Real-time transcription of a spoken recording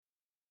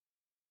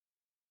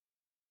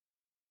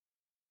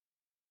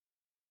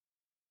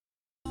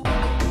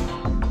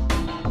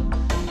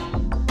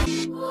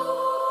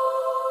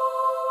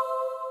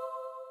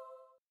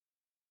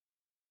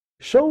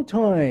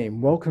Showtime!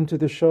 Welcome to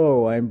the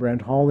show. I'm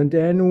Brent Holland,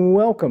 and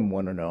welcome,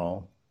 one and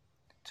all,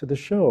 to the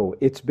show.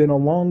 It's been a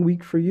long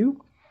week for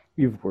you.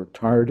 You've worked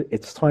hard.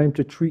 It's time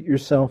to treat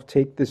yourself.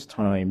 Take this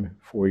time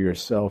for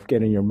yourself.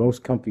 Get in your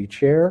most comfy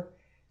chair,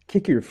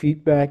 kick your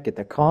feet back, get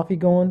the coffee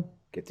going,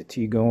 get the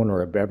tea going,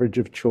 or a beverage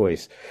of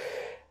choice.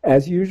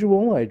 As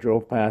usual, I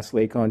drove past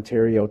Lake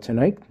Ontario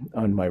tonight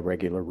on my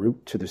regular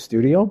route to the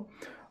studio.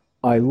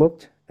 I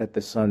looked at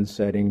the sun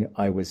setting.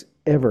 I was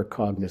ever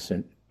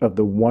cognizant of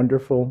the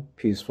wonderful,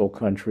 peaceful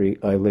country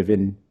I live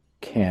in,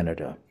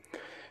 Canada.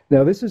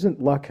 Now, this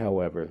isn't luck,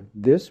 however.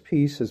 This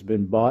piece has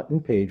been bought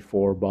and paid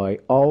for by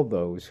all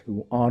those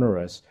who honor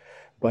us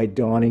by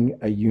donning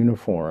a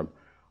uniform.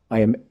 I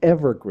am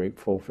ever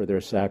grateful for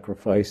their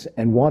sacrifice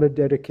and want to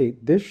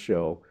dedicate this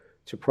show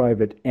to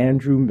Private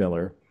Andrew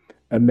Miller,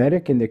 a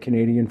medic in the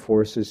Canadian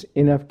Forces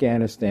in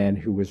Afghanistan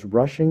who was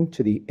rushing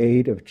to the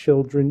aid of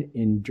children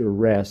in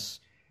duress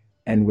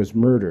and was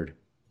murdered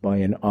by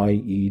an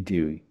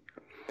IED.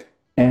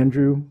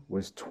 Andrew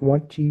was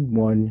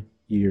 21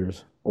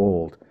 years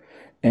old.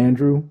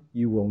 Andrew,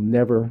 you will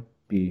never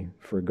be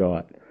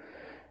forgot.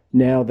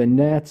 Now, the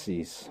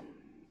Nazis.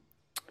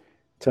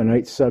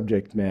 Tonight's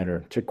subject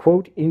matter. To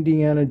quote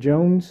Indiana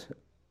Jones,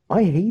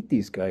 I hate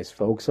these guys,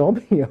 folks. I'll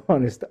be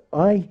honest.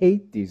 I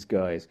hate these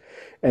guys.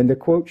 And to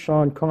quote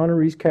Sean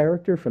Connery's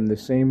character from the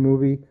same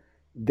movie,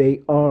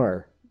 they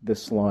are the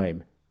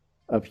slime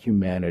of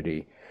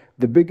humanity.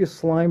 The biggest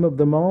slime of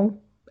them all,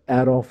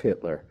 Adolf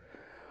Hitler.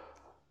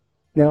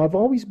 Now, I've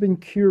always been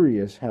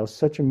curious how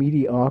such a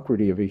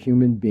mediocrity of a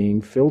human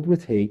being filled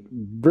with hate,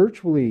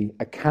 virtually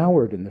a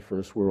coward in the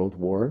First World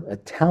War, a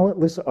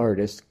talentless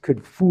artist,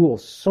 could fool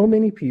so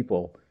many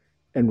people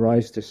and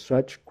rise to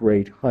such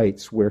great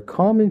heights where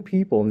common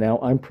people, now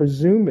I'm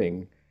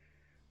presuming,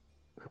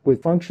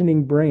 with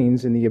functioning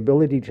brains and the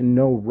ability to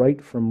know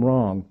right from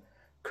wrong,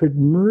 could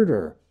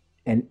murder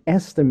an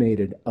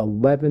estimated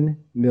 11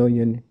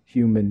 million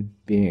human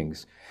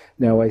beings.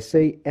 Now, I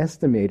say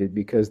estimated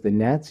because the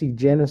Nazi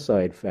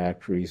genocide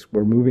factories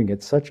were moving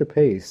at such a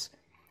pace,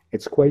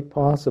 it's quite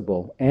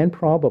possible and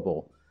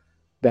probable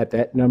that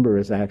that number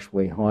is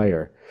actually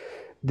higher.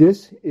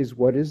 This is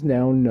what is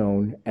now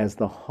known as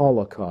the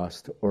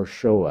Holocaust or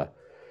Shoah.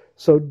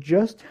 So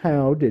just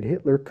how did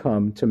Hitler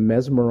come to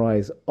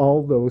mesmerize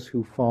all those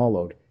who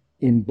followed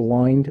in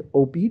blind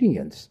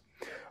obedience?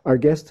 Our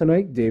guest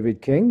tonight,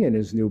 David King, in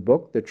his new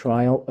book, The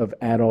Trial of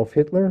Adolf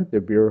Hitler, the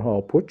Beer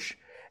Hall Putsch,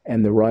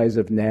 and the Rise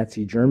of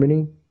Nazi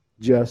Germany,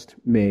 just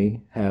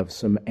may have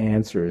some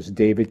answers.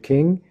 David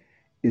King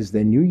is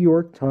the New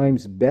York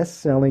Times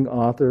best-selling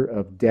author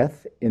of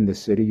Death in the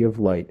City of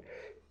Light.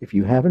 If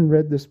you haven't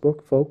read this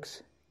book,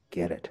 folks,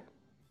 get it.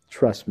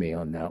 Trust me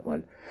on that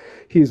one.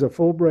 He's a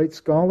Fulbright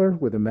scholar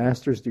with a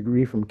master's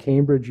degree from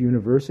Cambridge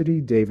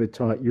University. David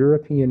taught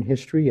European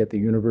history at the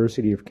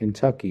University of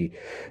Kentucky.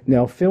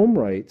 Now, film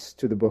rights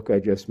to the book I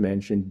just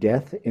mentioned,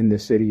 Death in the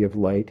City of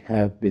Light,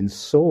 have been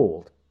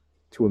sold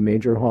to a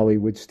major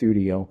Hollywood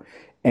studio,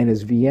 and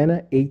his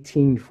Vienna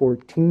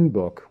 1814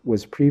 book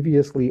was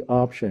previously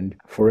optioned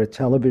for a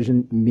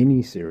television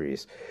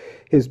miniseries.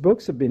 His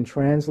books have been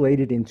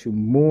translated into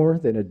more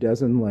than a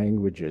dozen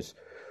languages.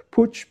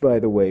 Putsch, by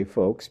the way,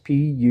 folks,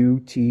 P-U-T-S-C-H,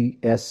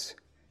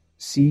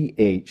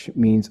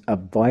 means a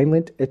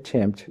violent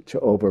attempt to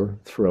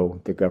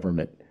overthrow the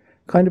government.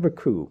 Kind of a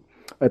coup.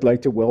 I'd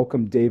like to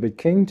welcome David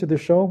King to the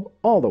show,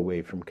 all the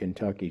way from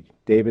Kentucky.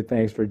 David,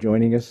 thanks for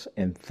joining us,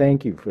 and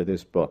thank you for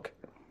this book.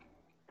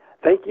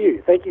 Thank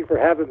you. Thank you for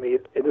having me.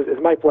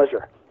 It's my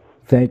pleasure.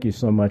 Thank you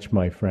so much,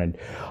 my friend.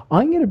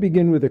 I'm going to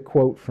begin with a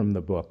quote from the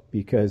book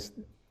because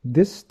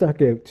this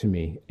stuck out to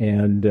me,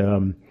 and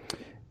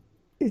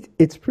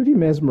it's pretty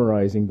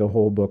mesmerizing, the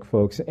whole book,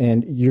 folks,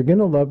 and you're going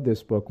to love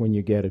this book when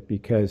you get it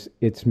because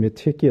it's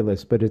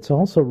meticulous, but it's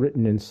also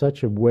written in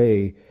such a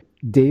way,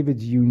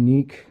 David's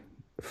unique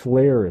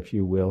flair, if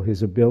you will,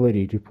 his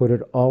ability to put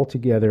it all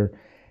together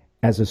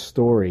as a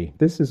story.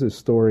 This is a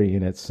story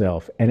in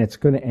itself, and it's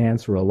going to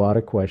answer a lot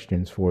of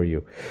questions for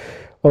you.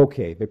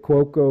 Okay, the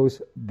quote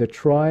goes, "The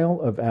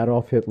trial of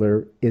Adolf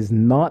Hitler is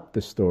not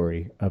the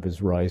story of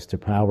his rise to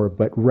power,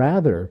 but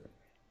rather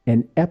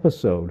an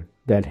episode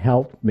that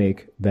helped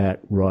make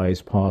that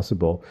rise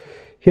possible.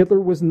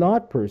 Hitler was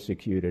not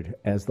persecuted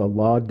as the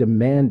law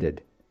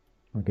demanded."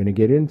 We're going to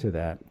get into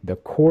that. The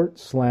court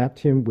slapped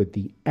him with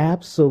the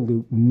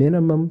absolute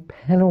minimum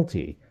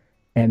penalty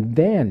and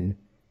then,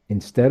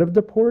 instead of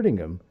deporting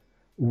him,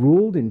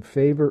 ruled in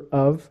favor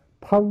of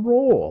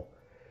parole.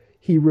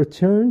 He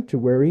returned to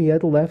where he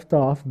had left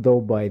off, though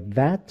by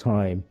that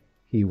time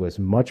he was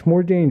much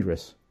more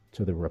dangerous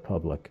to the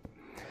Republic.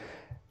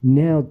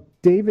 Now,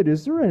 David,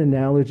 is there an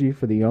analogy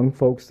for the young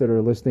folks that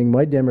are listening?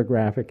 My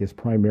demographic is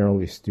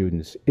primarily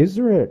students. Is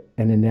there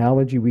an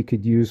analogy we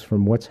could use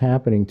from what's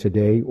happening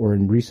today or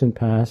in recent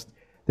past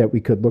that we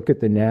could look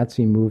at the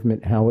Nazi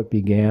movement, how it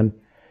began,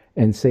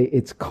 and say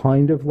it's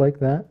kind of like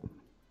that?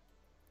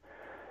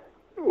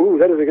 Ooh,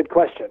 that is a good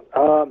question.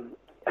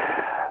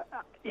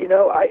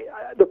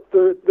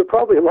 There are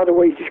probably a lot of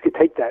ways you could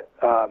take that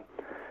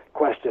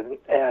question,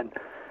 and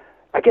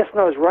I guess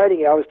when I was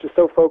writing it, I was just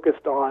so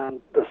focused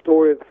on the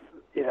story of,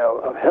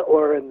 of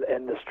Hitler and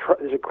this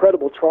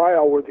incredible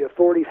trial where the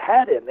authorities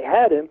had him. They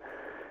had him,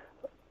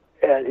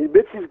 and he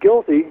admits he's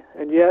guilty,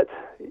 and yet,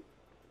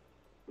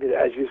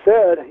 as you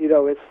said,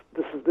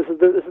 this is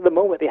the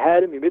moment they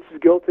had him. He admits he's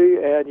guilty,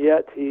 and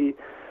yet he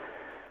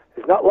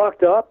is not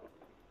locked up,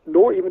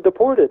 nor even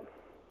deported,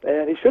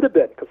 and he should have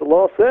been, because the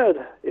law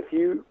said if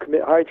you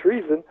commit high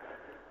treason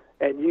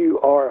and you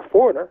are a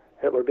foreigner,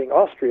 Hitler being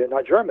Austrian,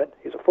 not German,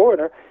 he's a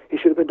foreigner, he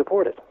should have been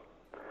deported.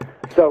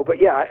 So, but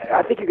yeah,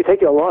 I think you could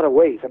take it a lot of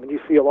ways. I mean, you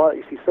see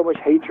so much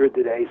hatred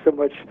today, so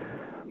much,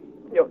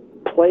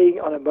 playing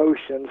on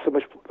emotions, so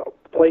much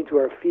playing to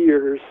our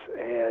fears,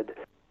 and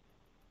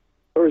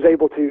I was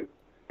able to,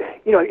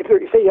 if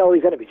you say you have all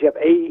these enemies, you have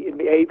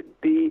A,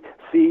 B,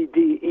 C,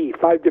 D, E,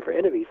 5 different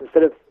enemies.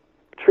 Instead of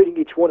treating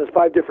each one as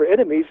 5 different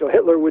enemies,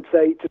 Hitler would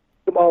say, just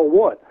make them all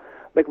one.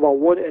 Make them all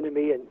one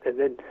enemy and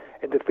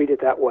defeat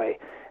it that way.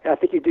 And I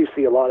think you do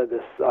see a lot of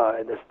this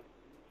in this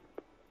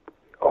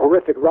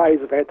horrific rise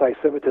of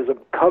anti-Semitism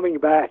coming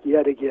back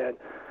yet again.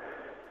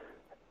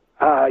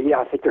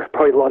 I think there are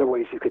probably a lot of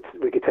ways we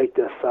could take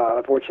this,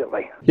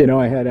 unfortunately.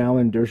 I had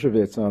Alan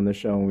Dershowitz on the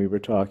show, and we were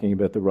talking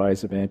about the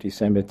rise of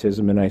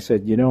anti-Semitism, and I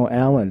said,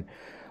 Alan,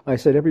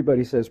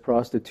 everybody says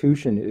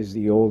prostitution is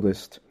the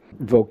oldest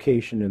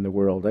vocation in the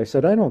world. I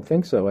said, I don't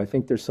think so. I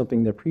think there's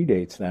something that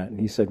predates that. And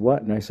he said,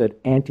 what? And I said,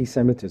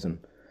 anti-Semitism.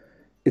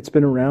 It's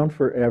been around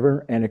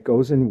forever, and it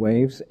goes in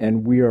waves,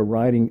 and we are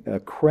riding a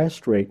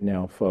crest right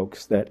now,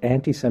 folks, that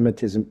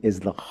anti-Semitism is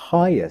the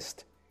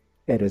highest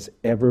it has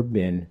ever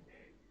been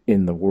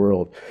in the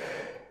world.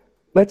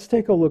 Let's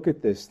take a look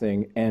at this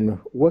thing and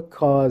what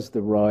caused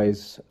the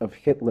rise of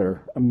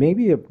Hitler.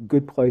 Maybe a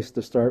good place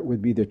to start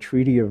would be the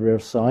Treaty of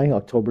Versailles,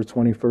 October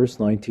 21st,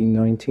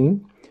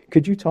 1919.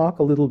 Could you talk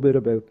a little bit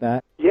about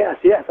that? Yes,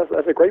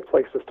 that's a great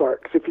place to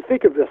start. Because if you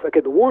think of this,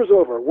 okay, the war's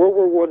over, World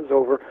War I is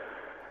over,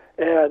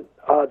 and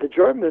the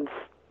Germans,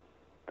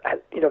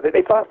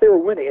 they thought they were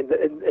winning,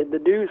 and the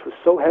news was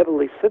so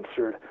heavily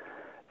censored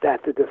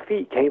that the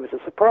defeat came as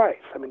a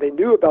surprise. I mean, they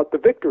knew about the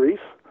victories,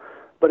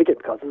 but again,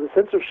 because of the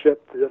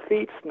censorship, the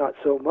defeats, not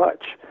so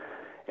much.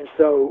 And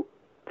so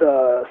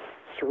the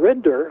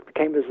surrender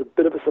came as a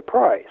bit of a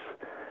surprise.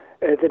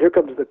 And then here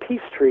comes the peace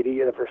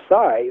treaty at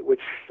Versailles,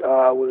 which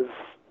was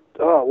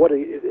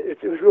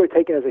really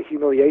taken as a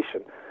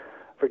humiliation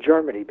for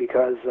Germany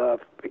because,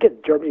 again,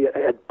 Germany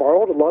had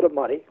borrowed a lot of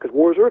money, because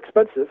wars are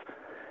expensive,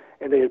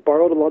 and they had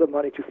borrowed a lot of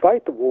money to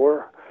fight the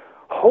war,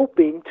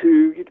 hoping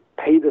to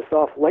pay this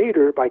off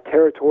later by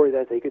territory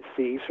that they could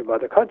seize from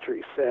other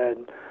countries.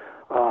 And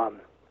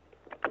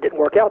it didn't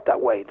work out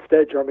that way.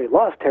 Instead, Germany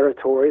lost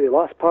territory, they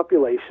lost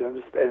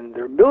populations, and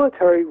their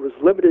military was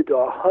limited to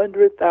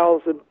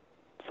 100,000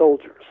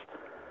 soldiers.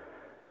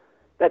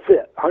 That's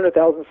it,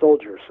 100,000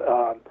 soldiers.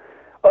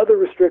 Other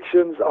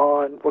restrictions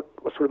on what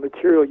sort of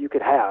material you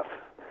could have.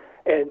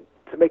 And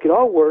to make it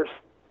all worse,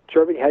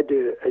 Germany had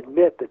to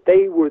admit that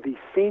they were the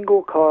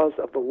single cause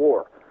of the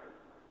war.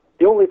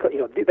 They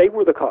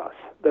were the cause.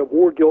 The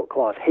war guilt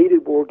clause,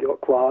 hated war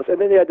guilt clause,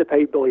 and then they had to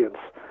pay billions.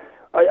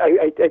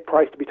 A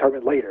price to be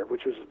determined later,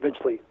 which was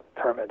eventually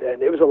determined,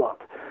 and it was a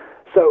lot.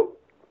 So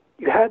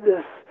you had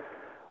this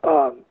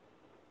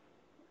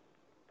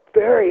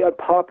very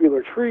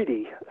unpopular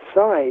treaty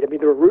signed. I mean,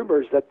 there were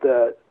rumors that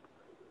the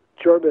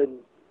German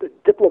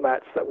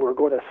diplomats that were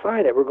going to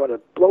sign it were going to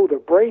blow their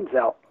brains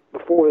out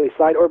before they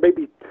signed, or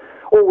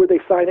would they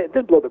sign it and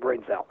then blow their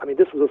brains out? I mean,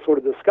 this was a sort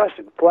of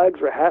discussion. Flags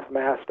were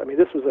half-mast. I mean,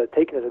 this was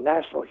taken as a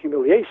national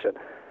humiliation.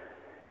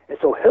 And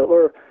so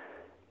Hitler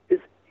is,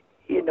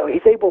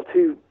 he's able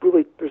to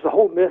really, there's a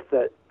whole myth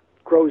that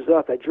grows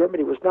up that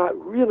Germany was not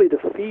really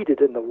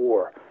defeated in the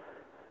war.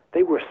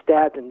 They were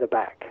stabbed in the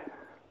back.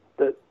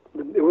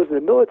 It wasn't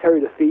a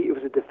military defeat, it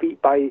was a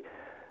defeat by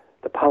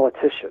the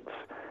politicians.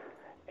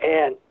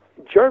 And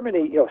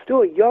Germany,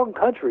 still a young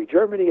country.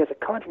 Germany as a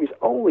country is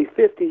only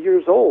 50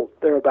 years old,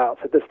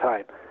 thereabouts, at this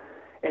time.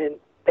 And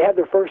they have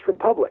their first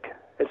republic.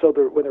 And so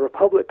when the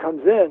republic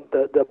comes in,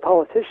 the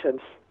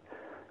politicians,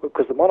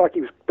 because the monarchy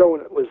was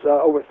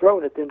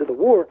overthrown at the end of the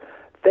war,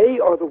 they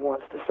are the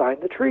ones to sign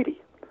the treaty.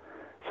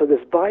 So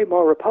this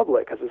Weimar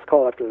Republic, as it's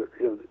called after,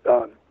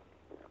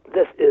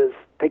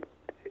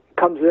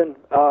 comes in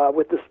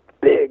with this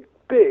big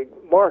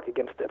mark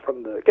against it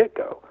from the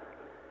get-go.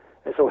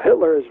 And so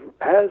Hitler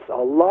has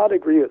a lot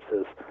of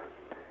grievances,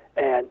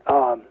 and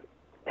by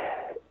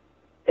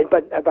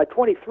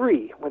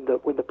 23, when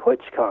the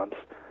putsch comes,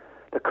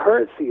 the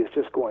currency is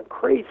just going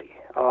crazy.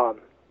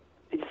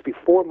 It used to be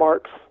 4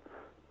 marks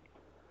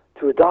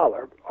to a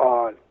dollar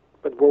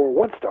when World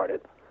War I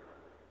started,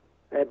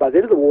 and by the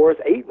end of the war,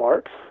 it's 8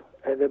 marks.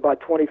 And then by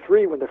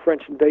 23, when the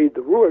French invade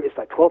the Ruhr, it's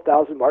like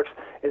 12,000 marks,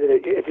 and then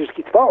it just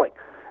keeps falling.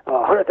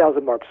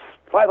 100,000 marks,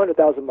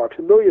 500,000 marks,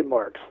 1 million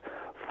marks,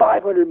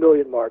 500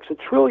 million marks, 1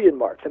 trillion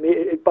marks. I mean,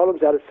 it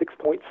bottoms out at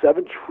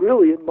 6.7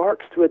 trillion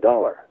marks to a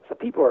dollar. So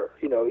people are,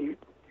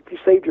 if you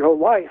saved your whole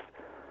life,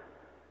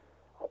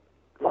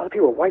 a lot of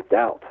people are wiped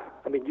out.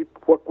 I mean,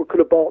 what could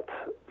have bought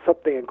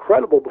something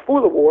incredible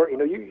before the war, you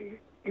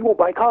you won't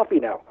buy coffee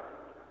now.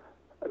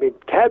 I mean,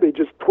 cabbage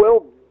is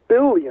 12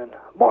 billion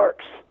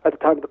marks at the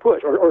time of the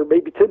push, or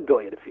maybe 10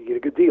 billion if you get a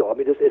good deal. I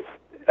mean,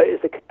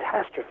 it's a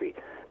catastrophe.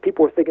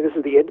 People are thinking this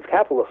is the end of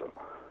capitalism.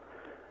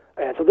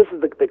 And so this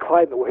is the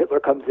climate where Hitler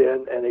comes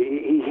in, and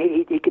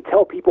he could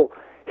tell people,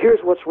 here's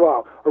what's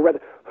wrong, or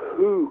rather,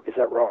 who is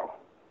that wrong,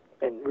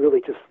 and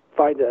really just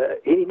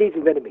he needs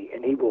an enemy,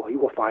 and he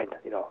will find,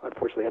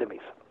 unfortunately,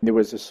 enemies. There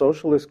was a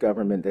socialist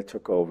government that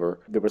took over.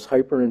 There was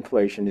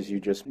hyperinflation, as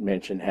you just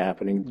mentioned,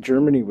 happening.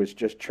 Germany was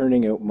just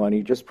churning out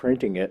money, just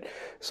printing it.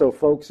 So,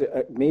 folks,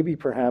 maybe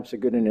perhaps a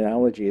good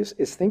analogy is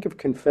think of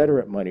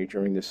Confederate money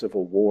during the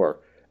Civil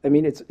War. I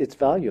mean, it's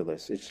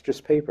valueless. It's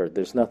just paper.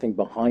 There's nothing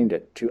behind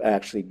it to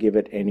actually give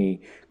it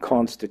any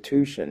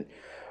constitution.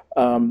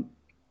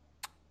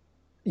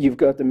 You've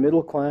got the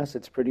middle class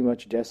that's pretty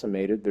much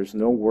decimated. There's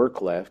no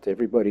work left.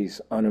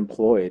 Everybody's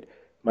unemployed.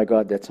 My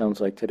God, that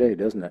sounds like today,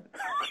 doesn't it?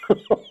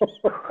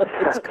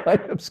 It's kind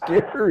of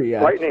scary,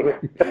 actually.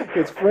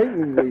 It's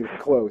frighteningly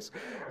close.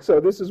 So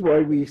this is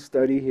why we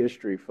study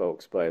history,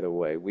 folks, by the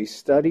way. We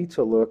study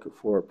to look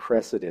for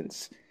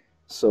precedents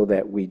so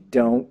that we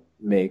don't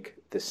make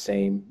the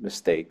same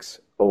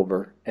mistakes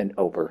over and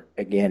over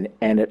again.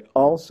 And it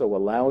also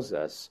allows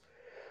us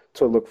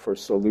to look for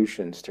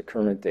solutions to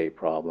current day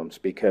problems,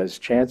 because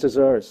chances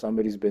are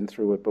somebody's been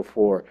through it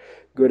before.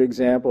 Good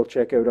example,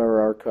 check out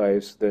our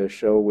archives, the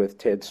show with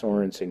Ted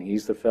Sorensen.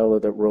 He's the fellow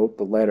that wrote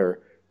the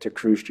letter to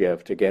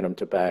Khrushchev to get him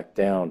to back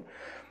down.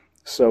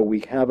 So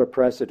we have a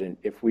precedent.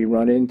 If we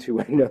run into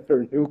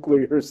another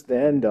nuclear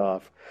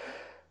standoff,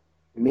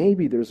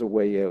 maybe there's a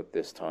way out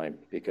this time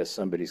because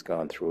somebody's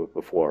gone through it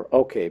before.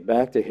 Okay,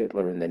 back to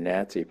Hitler and the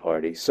Nazi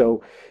Party.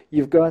 So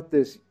you've got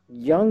this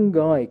young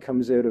guy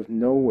comes out of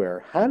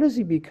nowhere. How does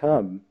he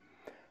become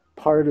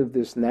part of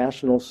this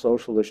National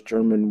Socialist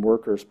German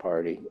Workers'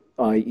 Party,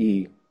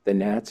 i.e. the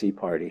Nazi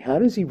Party? How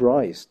does he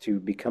rise to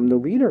become the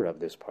leader of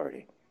this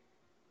party?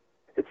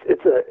 It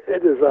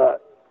is a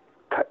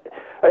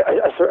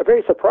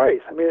very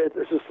surprised. I mean,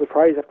 it's just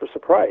surprise after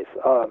surprise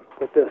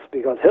with this,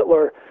 because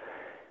Hitler,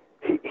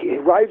 he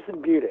arrives in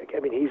Munich.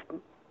 I mean, he's,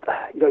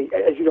 as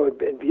you know,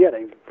 in Vienna,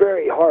 he's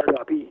very hard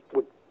up. He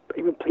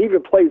even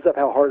plays up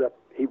how hard up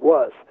he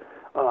was,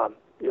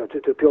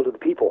 to appeal to the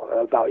people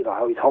about,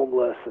 how he's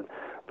homeless and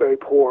very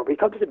poor. But he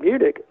comes to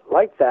Munich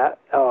like that.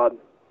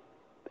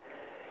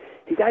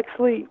 He's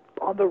actually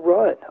on the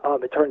run,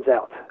 it turns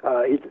out.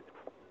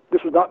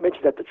 This was not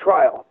mentioned at the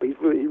trial, but he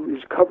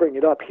was covering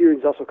it up here.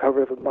 He's also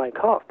covering it with Mein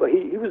Kampf. But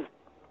he was,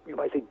 you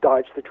might say,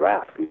 dodged the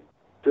draft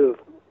to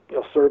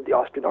serve the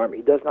Austrian army.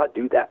 He does not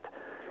do that.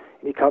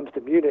 And he comes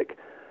to Munich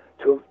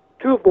to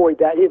avoid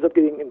that. He ends up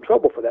getting in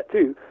trouble for that,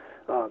 too.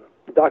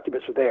 The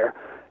documents are there.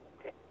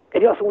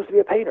 And he also wants to be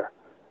a painter,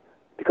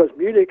 because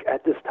Munich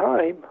at this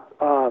time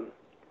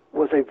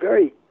was a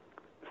very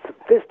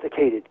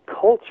sophisticated,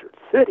 cultured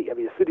city. I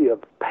mean, a city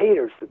of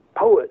painters and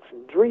poets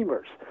and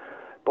dreamers,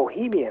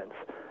 bohemians.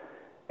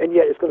 And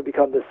yet it's going to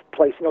become this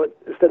place,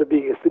 instead of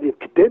being a city of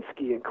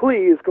Kandinsky and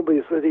Klee, it's going to be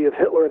a city of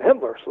Hitler and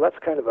Himmler. So that's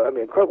kind of an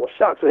incredible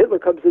shock. So Hitler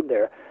comes in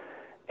there,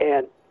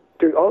 and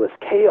during all this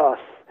chaos,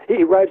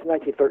 he arrives in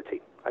 1913,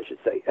 I should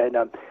say. And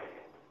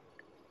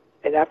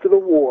after the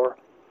war,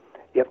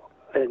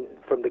 and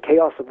from the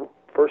chaos of the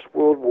First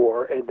World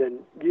War, and then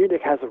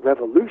Munich has a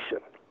revolution,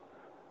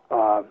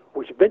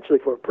 which eventually,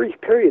 for a brief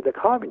period, the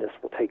communists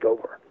will take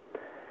over.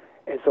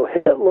 And so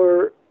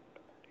Hitler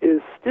is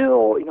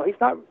still,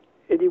 he's not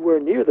anywhere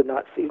near the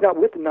Nazis. He's not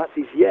with the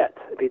Nazis yet.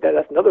 I mean,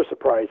 that's another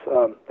surprise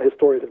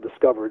historians have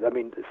discovered. I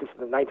mean, since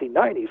the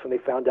 1990s, when they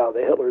found out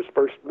that Hitler's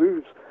first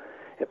moves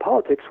in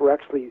politics were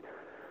actually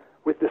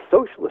with the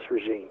socialist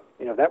regime.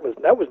 That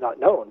was not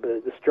known,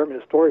 but this German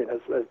historian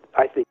has,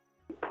 I think,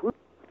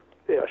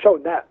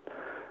 shown that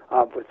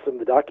with some of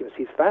the documents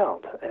he's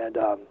found. And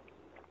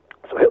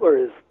so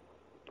Hitler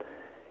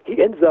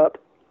he ends up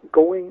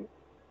going,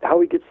 how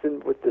he gets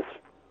in with this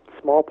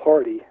small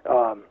party,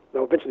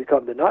 they'll eventually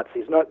become the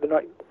Nazis. They're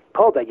not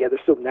called that yet, they're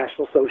still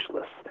National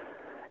Socialists.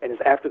 And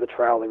it's after the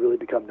trial they really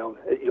become known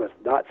as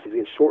Nazis. They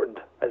get shortened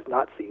as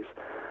Nazis.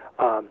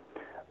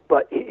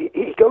 But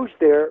he goes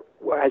there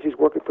as he's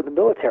working for the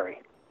military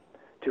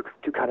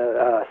to kind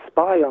of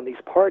spy on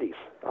these parties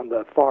on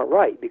the far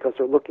right, because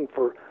they're looking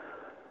for,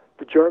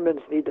 the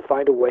Germans need to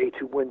find a way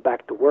to win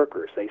back the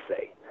workers, they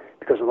say,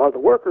 because a lot of the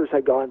workers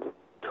had gone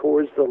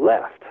towards the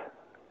left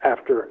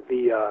after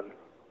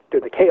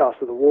during the chaos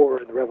of the war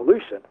and the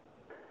revolution.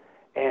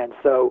 And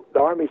so the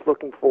army's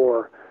looking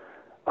for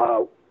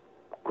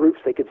groups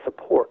they can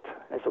support.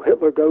 And so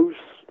Hitler goes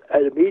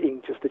at a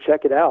meeting just to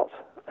check it out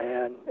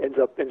and ends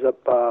up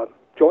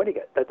joining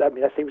it.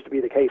 That seems to be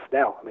the case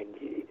now. I mean,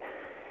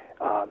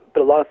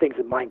 but a lot of things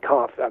in Mein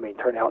Kampf,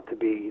 turn out to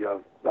be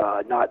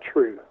not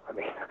true.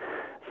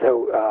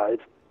 So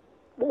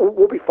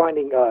we'll be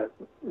finding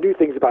new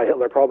things about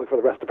Hitler probably for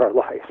the rest of our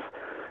lives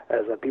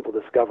as people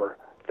discover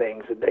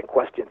things and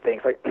question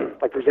things. Like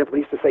for example, he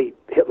used to say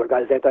Hitler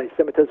got his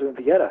anti-Semitism in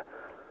Vienna,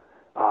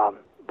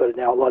 but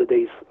now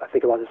nowadays I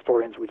think a lot of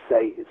historians would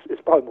say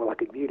it's probably more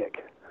like in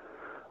Munich,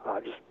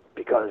 just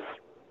because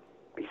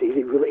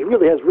He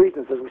really has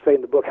reasons, as we say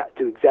in the book,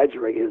 to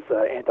exaggerate his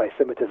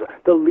anti-Semitism,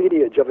 the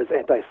lineage of his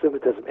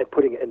anti-Semitism, and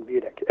putting it in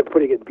Munich, and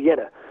putting it in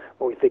Vienna,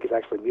 what we think is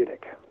actually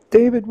Munich.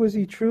 David, was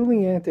he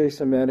truly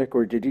anti-Semitic,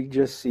 or did he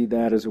just see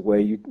that as a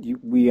way?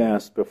 We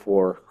asked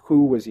before,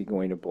 who was he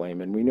going to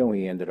blame? And we know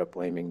he ended up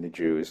blaming the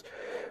Jews.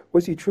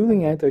 Was he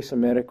truly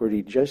anti-Semitic, or did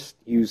he just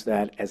use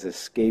that as a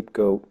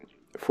scapegoat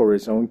for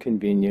his own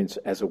convenience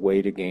as a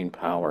way to gain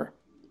power?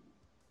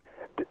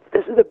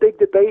 This is a big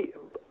debate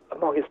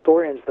among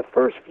historians. The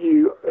first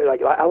view,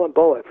 like Alan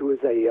Bullock, who was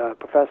a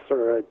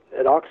professor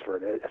at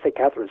Oxford, at St.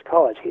 Catherine's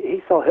College,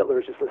 he saw Hitler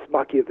as just this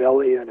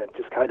Machiavellian and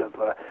just kind of,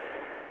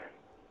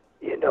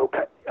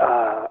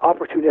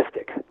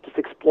 opportunistic, just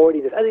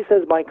exploiting this. As he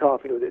says, Mein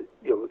Kampf,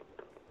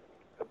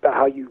 about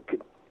how you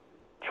could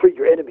treat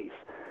your enemies.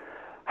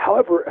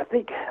 However, I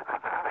think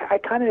I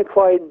kind of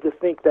inclined to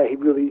think that he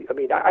really,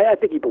 I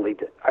think he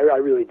believed it. I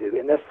really do.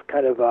 And that's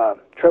kind of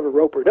Trevor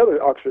Roper,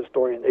 another Oxford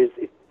historian, is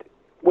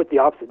with the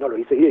opposite. No,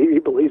 he said he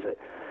believes it.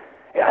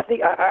 And I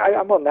think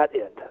I'm on that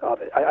end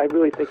of it. I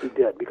really think he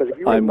did, because if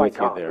you read Mein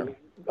Kampf,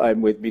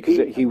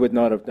 because he would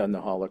not have done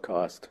the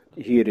Holocaust.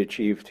 He had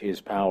achieved his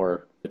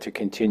power to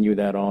continue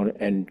that on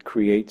and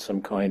create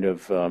some kind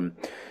of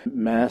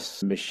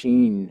mass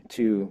machine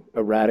to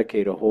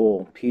eradicate a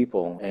whole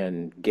people,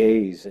 and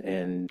gays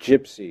and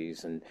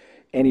gypsies and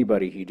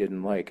anybody he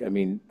didn't like. I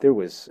mean, there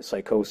was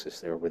psychosis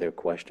there without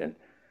question.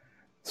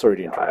 Sorry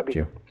to interrupt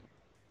you.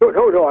 No.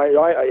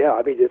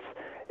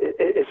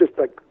 It's just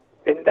like,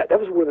 and that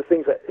was one of the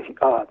things that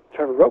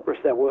Trevor Roper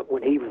said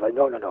when he was like,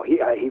 no.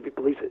 He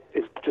believes it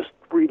is just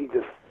reading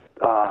this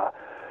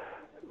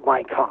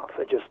Mein Kampf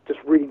and just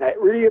reading it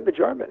in the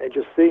German and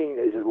just seeing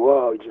it. He says,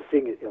 whoa, just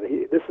seeing it.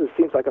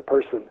 Seems like a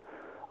person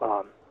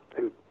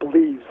who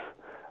believes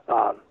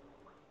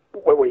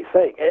what he's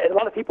saying. And a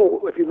lot of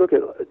people, if you look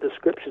at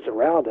descriptions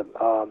around him,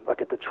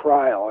 like at the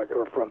trial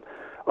or from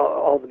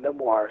all the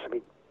memoirs,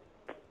 he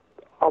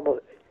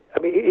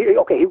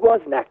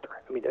was an actor.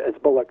 As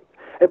Bullock.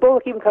 And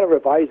Bullock even kind of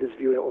revised his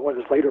view in one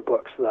of his later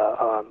books,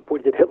 when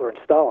he did Hitler and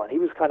Stalin. He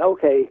was kind of,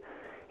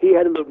 he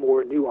had a little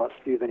more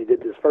nuanced view than he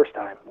did this first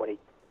time when he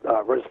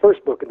wrote his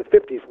first book in the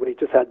 50s, when he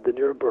just had the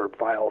Nuremberg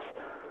files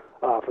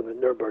from the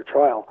Nuremberg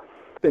trial.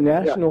 The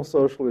National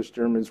Socialist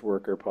Germans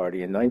Worker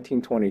Party in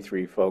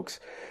 1923, folks,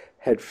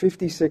 had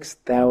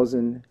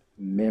 56,000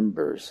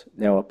 members.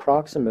 Now,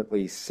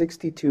 approximately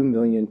 62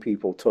 million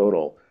people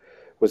total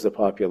was the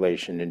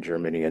population in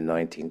Germany in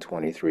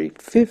 1923.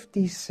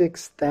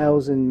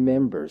 56,000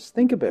 members.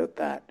 Think about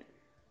that.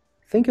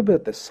 Think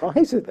about the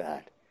size of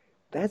that.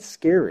 That's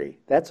scary.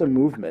 That's a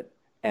movement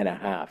and a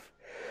half.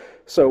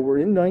 So we're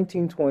in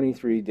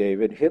 1923,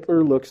 David.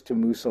 Hitler looks to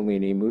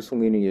Mussolini.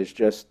 Mussolini has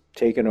just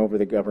taken over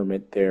the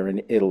government there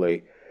in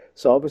Italy.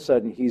 So all of a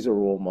sudden, he's a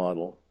role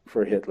model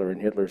for Hitler.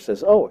 And Hitler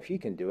says, oh, if he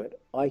can do it,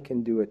 I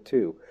can do it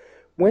too.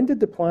 When did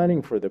the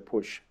planning for the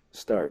push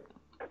start?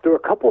 There were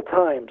a couple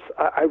times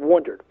I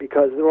wondered,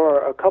 because there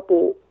are a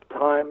couple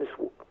times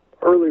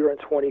earlier in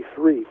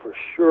 23 for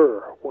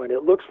sure when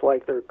it looks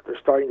like they're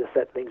starting to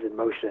set things in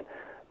motion,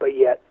 but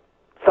yet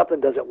something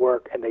doesn't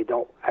work and they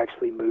don't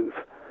actually move.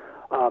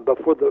 But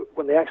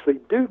when they actually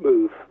do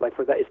move, like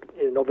for that, it's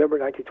in November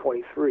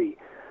 1923,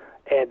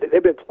 and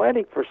they've been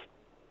planning for.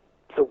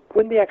 So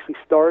when they actually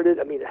started,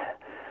 it'd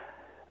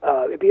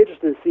be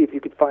interesting to see if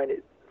you could find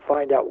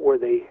out where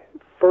they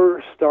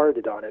first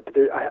started on it.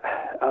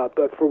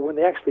 But for when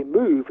they actually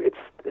move,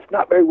 it's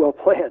not very well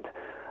planned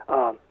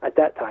at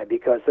that time,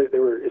 because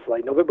it's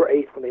like November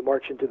 8th when they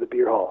march into the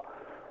beer hall,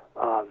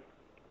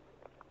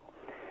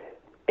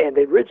 and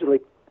they originally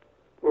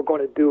were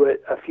going to do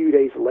it a few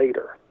days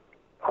later,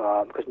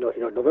 because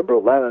November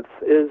 11th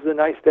is a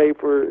nice day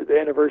for the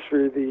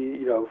anniversary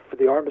of for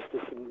the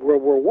armistice in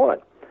World War I.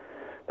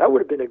 That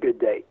would have been a good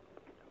date,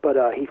 but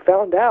he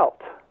found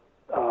out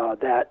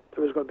that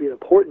there was going to be an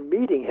important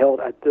meeting held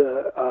at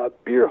the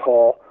beer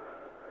hall,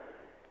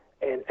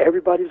 and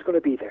everybody was going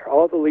to be there.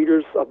 All the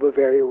leaders of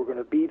Bavaria were going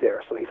to be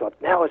there. So he thought,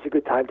 now is a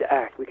good time to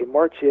act. We can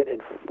march in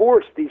and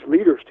force these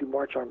leaders to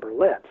march on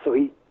Berlin. So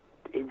he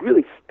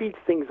really speeds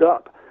things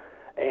up,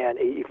 and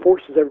he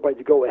forces everybody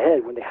to go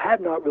ahead when they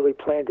had not really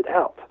planned it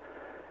out.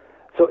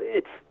 So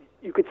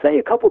you could say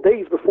a couple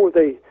days before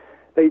they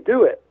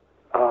do it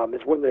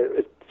is when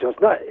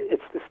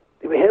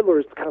Hitler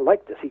is kind of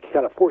like this. He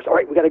kind of forced, all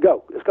right, we got to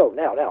go. Let's go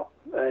now.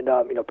 And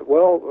but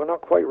we're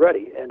not quite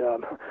ready. And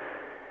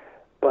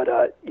but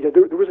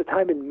there was a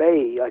time in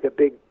May, like a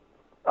big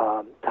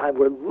time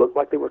where it looked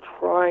like they were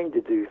trying to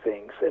do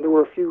things, and there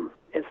were a few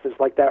instances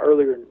like that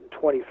earlier in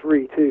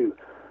 23 too,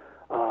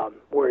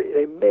 where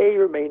they may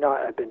or may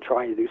not have been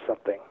trying to do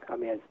something. I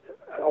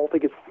don't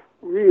think it's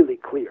really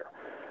clear.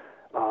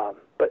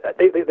 But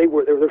there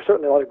were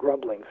certainly a lot of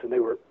grumblings, and they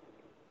were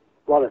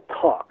a lot of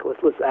talk.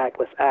 Let's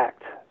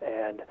act,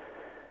 and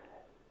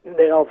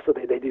then all of a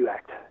sudden they do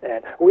act.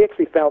 And we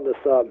actually found this.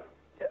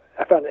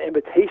 I found an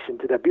invitation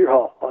to that beer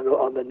hall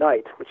on the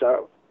night, which I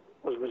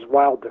was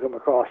wild to come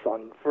across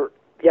for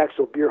the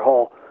actual beer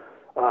hall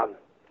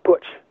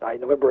putsch,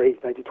 November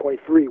 8th,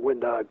 1923, when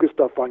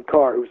Gustav von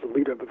Kahr, who was the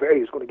leader of Bavaria,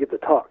 was going to give the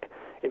talk,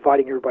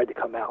 inviting everybody to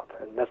come out.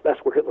 And that's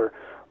where Hitler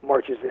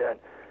marches in.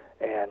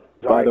 And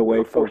by the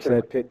way, folks,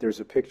 there's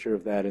a picture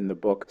of that in the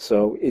book.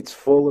 So it's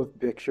full of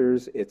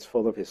pictures. It's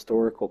full of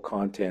historical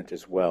content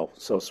as well.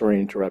 So sorry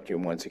to interrupt you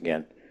once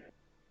again.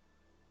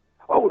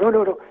 Oh,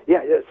 no.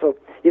 Yeah. So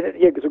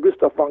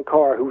Gustav von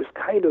Kahr, who was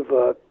kind of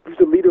he was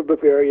the leader of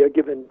Bavaria,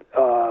 given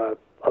a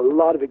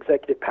lot of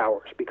executive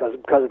powers because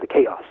of the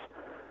chaos.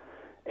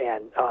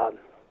 And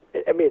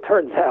it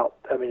turns out,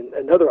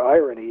 another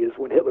irony is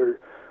when Hitler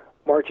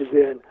marches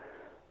in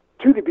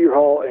to the beer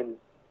hall and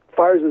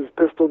fires his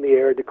pistol in the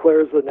air,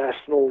 declares the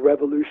national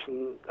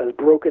revolution has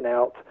broken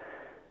out,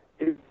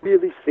 it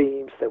really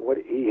seems that what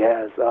he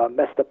has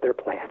messed up their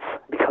plans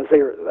because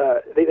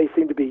they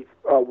seem to be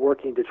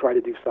working to try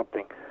to do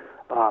something.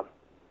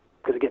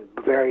 Because again,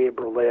 Bavaria and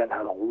Berlin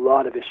had a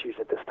lot of issues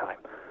at this time.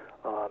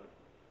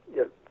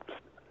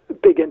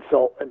 Big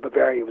insult in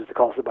Bavaria was to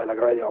call somebody like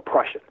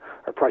Prussian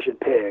or Prussian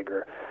pig,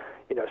 or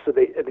so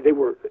there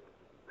were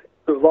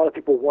a lot of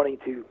people wanting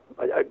to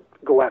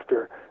go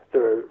after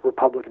the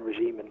Republican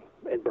regime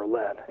in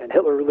Berlin, and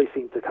Hitler really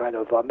seemed to kind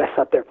of mess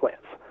up their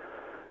plans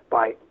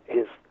by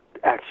his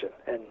action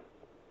and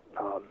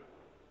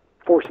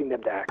forcing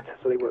them to act.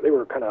 So they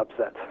were kind of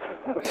upset.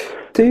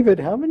 David,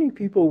 how many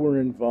people were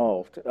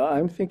involved?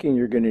 I'm thinking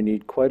you're going to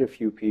need quite a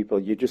few people.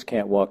 You just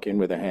can't walk in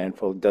with a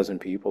handful, dozen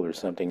people or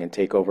something, and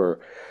take over,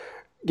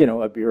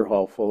 a beer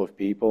hall full of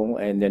people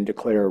and then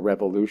declare a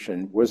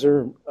revolution. Was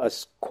there a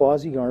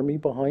quasi-army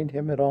behind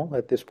him at all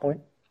at this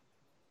point?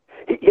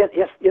 Yes,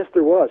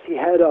 there was. He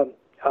had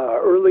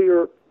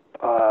earlier.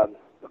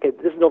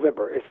 This is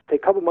November. It's a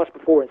couple months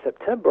before, in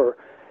September,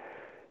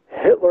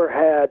 Hitler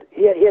had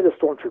the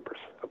stormtroopers,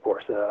 of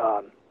course.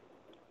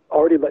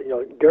 Already,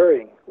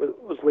 Goering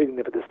was leading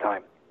them at this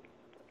time,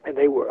 and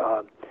they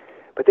were.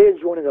 But they had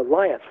joined an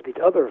alliance with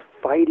these other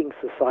fighting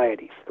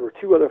societies. There were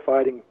two other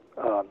fighting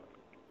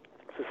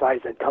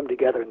societies that had come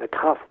together in the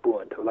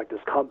Kampfbund, or like this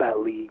combat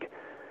league,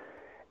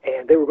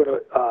 and they were going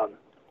to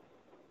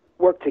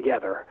work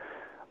together.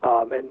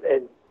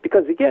 And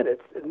because again,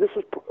 this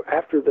was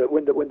after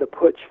when the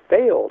putsch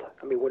failed.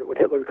 When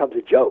Hitler becomes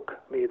a joke,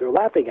 they're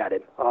laughing at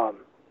him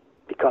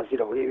because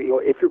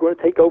if you're going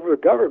to take over the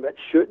government,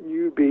 shouldn't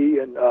you be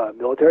in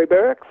military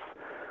barracks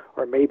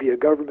or maybe a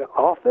government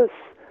office,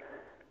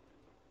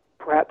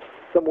 perhaps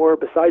somewhere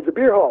besides the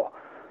beer hall?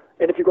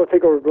 And if you're going to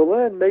take over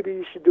Berlin, maybe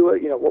you should do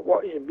it.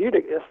 In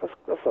Munich,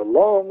 that's a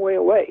long way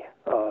away.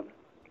 So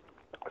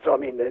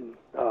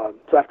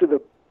after the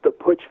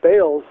putsch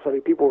fails,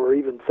 people were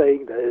even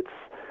saying that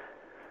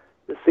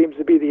it seems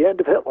to be the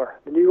end of Hitler.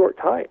 The New York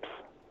Times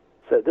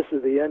said this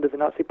is the end of the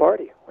Nazi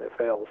Party when it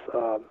fails.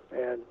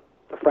 And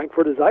the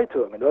Frankfurter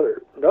Zeitung,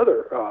 another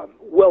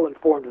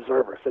well-informed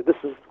observer, said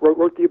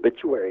wrote the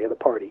obituary of the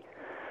party.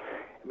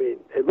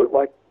 It looked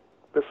like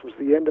this was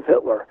the end of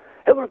Hitler.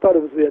 Hitler thought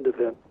it was the end of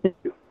him.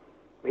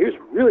 He was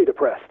really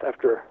depressed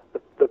after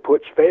the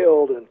putsch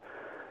failed, and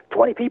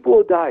 20 people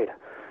had died.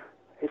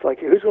 He's like,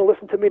 who's going to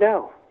listen to me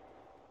now?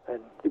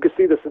 And you can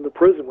see this in the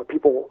prison when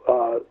people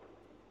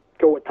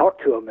go and talk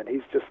to him, and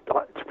he's just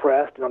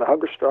depressed and on a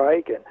hunger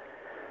strike, and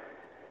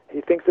he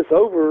thinks it's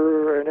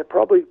over, and it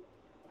probably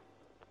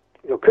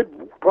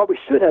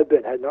should have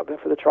been had it not been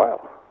for the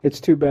trial. It's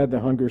too bad the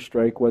hunger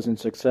strike wasn't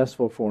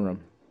successful for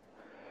him.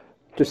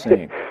 Just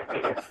saying.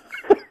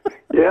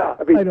 Yeah,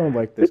 I don't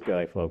like this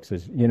guy, folks.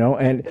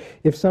 And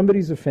if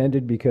somebody's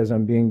offended because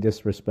I'm being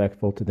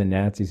disrespectful to the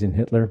Nazis and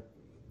Hitler,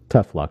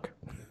 tough luck.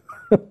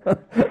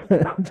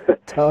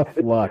 Tough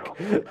luck.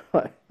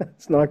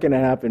 It's not going to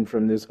happen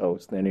from this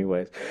host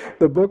anyways.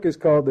 The book is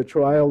called The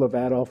Trial of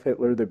Adolf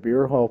Hitler, the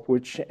Beer Hall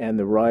Putsch, and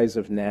the Rise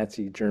of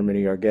Nazi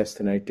Germany. Our guest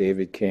tonight,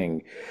 David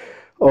King.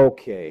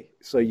 Okay,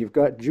 so you've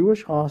got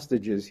Jewish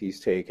hostages he's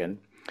taken.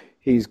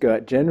 He's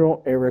got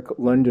General Erich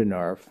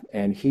Ludendorff,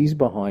 and he's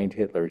behind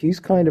Hitler. He's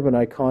kind of an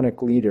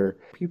iconic leader.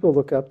 People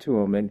look up to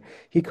him, and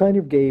he kind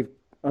of gave,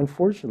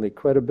 unfortunately,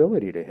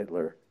 credibility to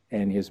Hitler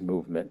and his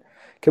movement.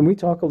 Can we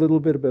talk a little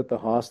bit about the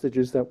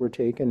hostages that were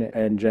taken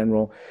and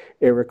General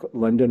Erich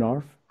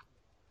Ludendorff?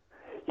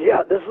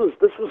 Yeah, this was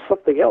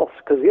something else,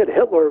 because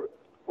Hitler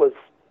was,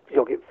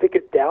 think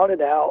down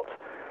and out,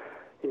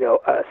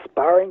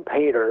 aspiring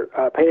painter,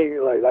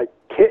 painting like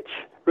kitsch,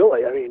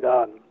 really.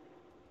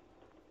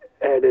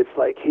 And it's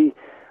like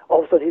all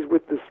of a sudden he's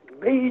with this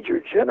major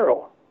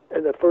general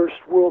in the First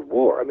World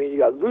War. You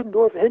got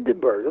Ludendorff and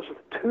Hindenburg. Those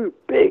are two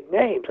big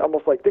names,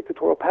 almost like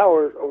dictatorial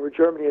power over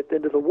Germany at the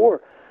end of the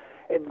war.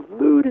 And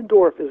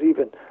Ludendorff is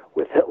even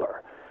with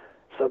Hitler.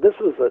 So this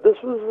was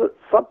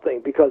something,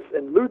 because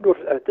and Ludendorff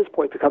at this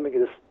point becoming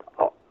this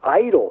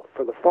idol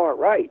for the far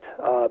right,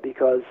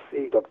 because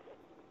he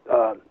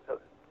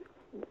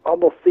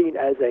almost seen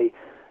as a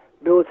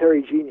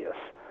military genius.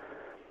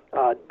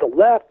 The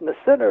left and the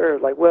center are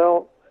like,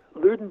 well,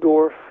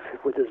 Ludendorff,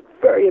 with his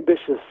very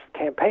ambitious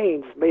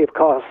campaigns, may have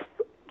caused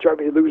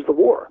Germany to lose the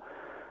war.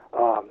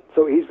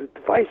 So he's a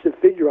divisive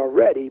figure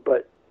already,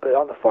 but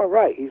on the far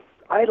right, he's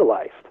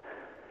idolized.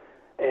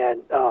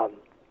 And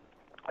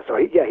So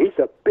he's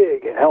a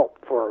big help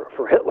for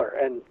Hitler.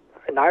 And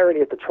an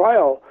irony at the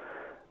trial,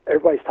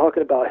 everybody's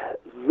talking about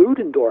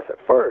Ludendorff at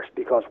first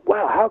because,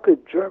 wow, how could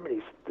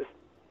Germany's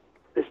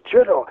this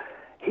general,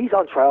 he's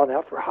on trial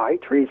now for high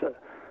treason.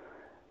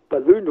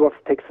 But Ludendorff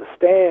takes a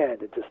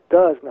stand. It just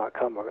does not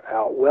come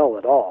out well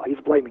at all. He's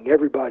blaming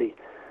everybody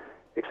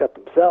except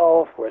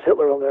himself, whereas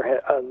Hitler,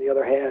 on the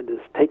other hand, is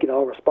taking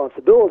all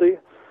responsibility.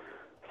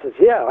 Says,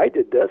 yeah, I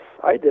did this.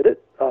 I did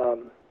it.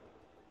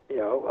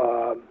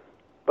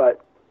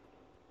 But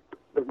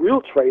the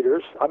real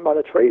traitors, I'm not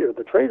a traitor.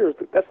 The traitors,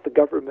 that's the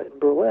government in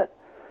Berlin.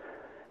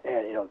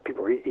 And,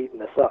 people are eating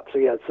this up. So,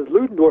 so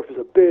Ludendorff is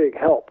a big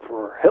help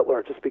for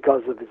Hitler just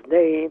because of his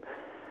name,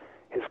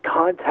 his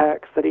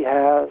contacts that he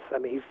has. I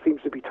mean, he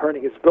seems to be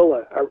turning his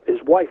villa.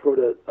 His wife wrote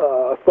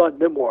a fun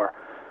memoir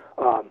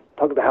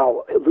talking about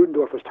how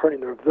Ludendorff was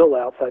turning their villa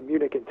outside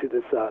Munich into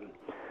this, a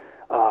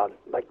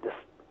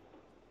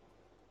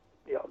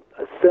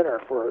center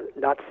for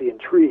Nazi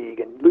intrigue.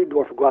 And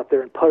Ludendorff would go out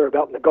there and putter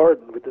about in the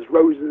garden with his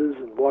roses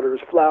and water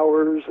his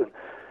flowers and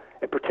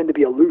pretend to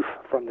be aloof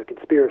from the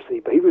conspiracy.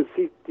 But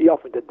he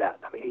often did that.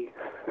 I mean,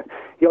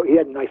 he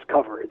had a nice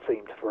cover, it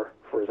seemed, for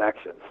his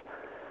actions.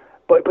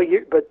 So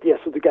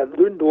the guy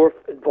Ludendorff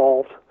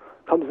involved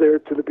comes there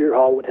to the beer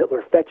hall when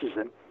Hitler fetches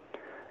him,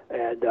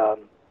 and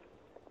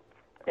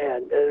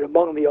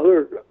among the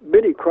other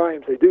many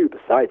crimes they do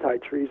besides high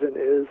treason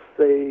is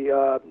they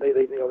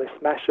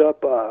smash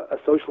up a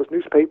socialist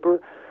newspaper,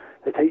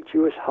 they take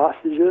Jewish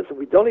hostages, and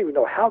we don't even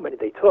know how many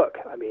they took.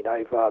 I mean,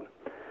 I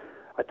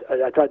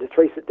tried to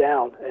trace it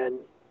down, and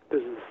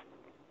there's this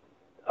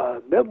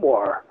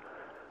memoir,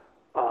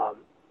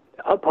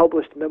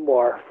 unpublished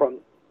memoir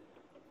from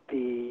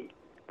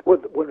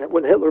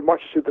when Hitler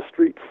marches through the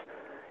streets.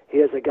 He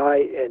has a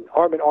guy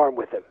arm in arm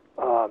with him.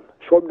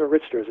 Schorbener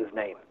Richter is his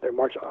name. They're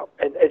marching,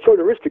 and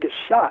Schorbener Richter gets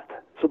shot.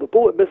 So the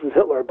bullet misses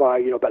Hitler by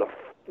about a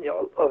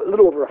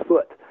little over a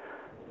foot,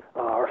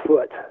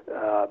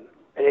 and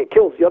it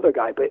kills the other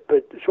guy. But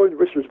Schorbener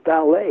Richter's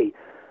valet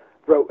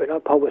wrote an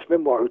unpublished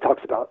memoir who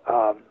talks about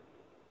some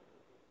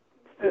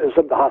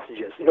of the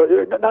hostages.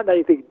 Not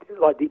anything, a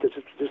lot of details,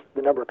 just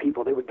the number of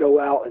people. They would go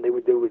out and they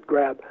would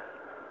grab.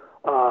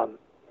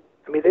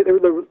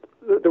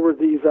 There were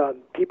these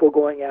people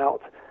going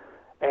out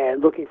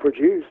and looking for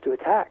Jews to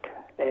attack,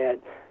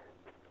 and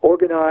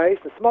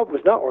organized, and some of it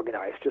was not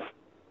organized, just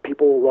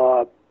people,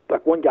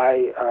 like one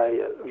guy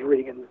I was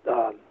reading in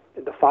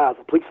the files,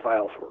 the police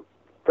files, were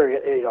very,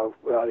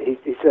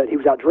 he said he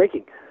was out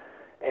drinking,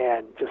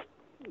 and just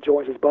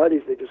joins his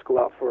buddies, they just go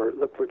out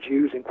look for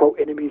Jews and, quote,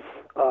 enemies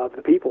of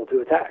the people to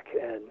attack,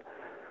 and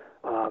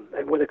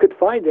when they couldn't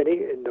find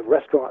any in the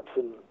restaurants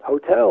and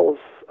hotels,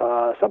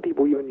 some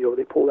people even,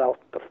 they pulled out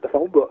the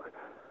phone book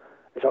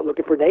and started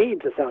looking for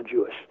names that sound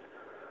Jewish.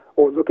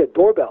 Or look at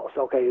doorbells.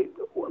 Okay,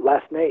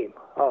 last name.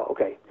 Oh,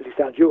 okay. Does he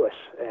sound Jewish?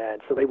 And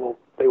so they will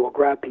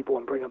grab people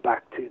and bring them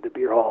back to the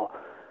beer hall,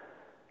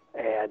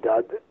 and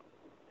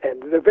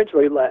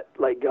eventually let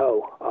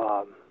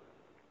go.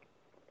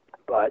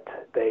 But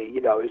they,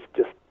 it's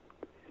just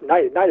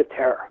night of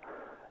terror.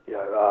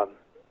 The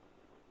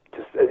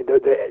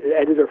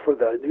editor for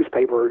the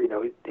newspaper,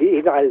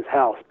 he's not at his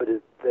house, but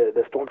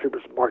the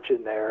stormtroopers march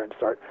in there and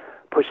start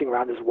pushing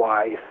around his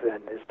wife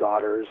and his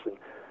daughters, and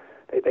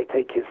they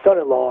take his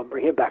son-in-law and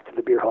bring him back to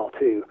the beer hall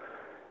too.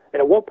 And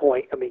at one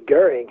point,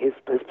 Goering, his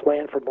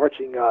plan for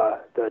marching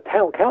the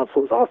town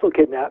council was also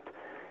kidnapped.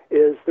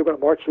 Is they're going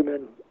to march them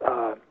in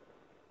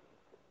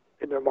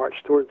their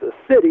march towards the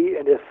city,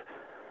 and if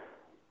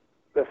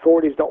the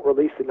authorities don't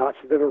release the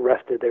Nazis they've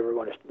arrested,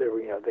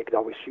 they could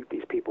always shoot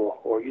these people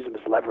or use them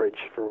as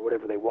leverage for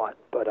whatever they want.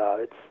 But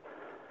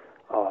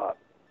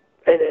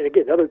and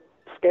again, another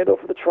scandal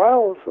for the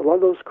trials. A lot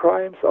of those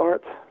crimes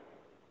aren't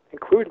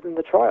included in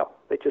the trial.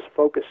 They just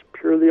focus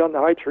purely on the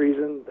high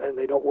treason, and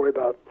they don't worry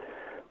about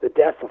the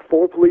death of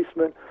 4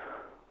 policemen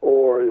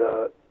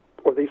or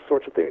these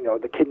sorts of things.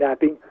 The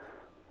kidnapping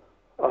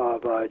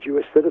of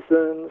Jewish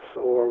citizens,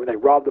 or when they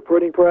rob the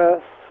printing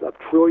press of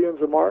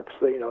trillions of marks.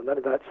 None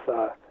of that's.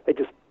 They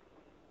just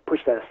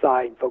push that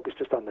aside and focus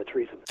just on the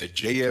treason. The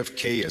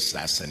JFK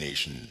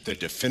Assassination, the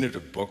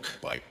definitive book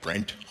by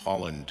Brent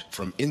Holland.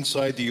 From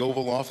inside the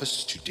Oval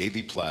Office to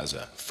Daily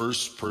Plaza,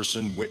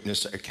 first-person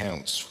witness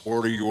accounts.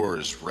 Order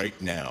yours right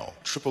now.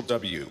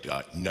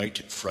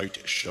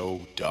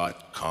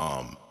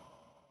 www.nightfrightshow.com.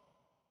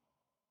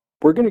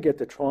 We're going to get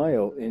to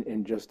trial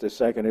in just a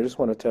second. I just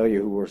want to tell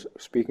you who we're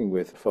speaking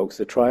with, folks.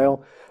 The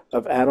Trial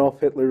of Adolf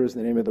Hitler is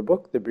the name of the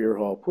book, The Beer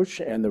Hall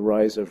Putsch and the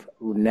Rise of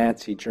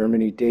Nazi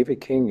Germany. David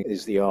King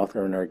is the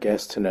author and our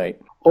guest tonight.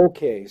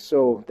 Okay,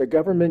 so the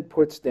government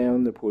puts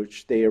down the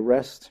putsch. They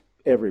arrest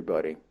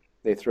everybody.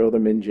 They throw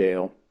them in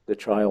jail. The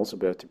trial's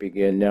about to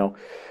begin. Now,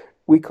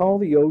 we call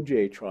the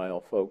OJ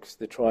trial, folks,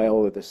 the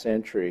trial of the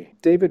century.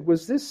 David,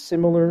 was this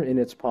similar in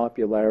its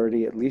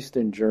popularity, at least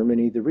in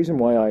Germany? The reason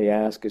why I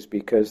ask is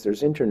because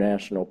there's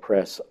international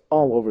press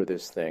all over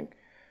this thing.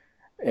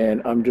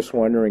 And I'm just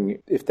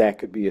wondering if that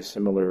could be a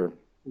similar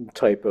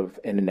type of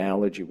an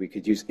analogy we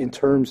could use in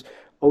terms,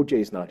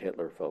 OJ's not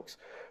Hitler, folks,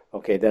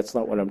 Okay, that's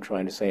not what I'm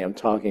trying to say. I'm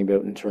talking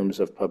about in terms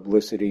of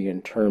publicity,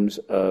 in terms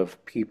of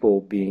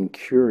people being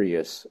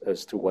curious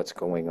as to what's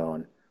going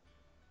on.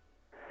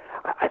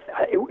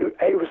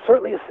 It was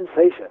certainly a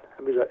sensation.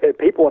 I mean,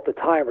 people at the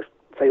time were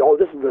saying, "Oh,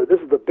 this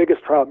is the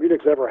biggest trial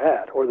Munich's ever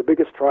had, or the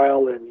biggest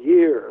trial in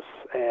years,"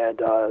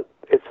 and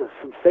it's a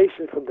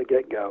sensation from the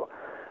get-go.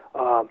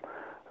 A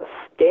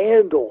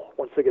scandal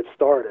once it gets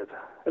started.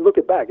 And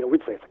looking back,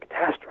 we'd say it's a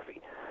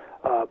catastrophe,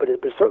 but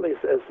it's certainly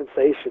a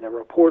sensation. And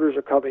reporters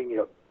are coming,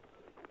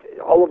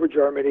 all over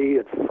Germany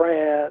and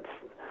France,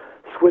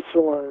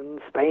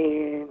 Switzerland,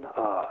 Spain,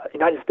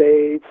 United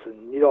States,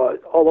 and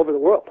all over the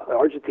world.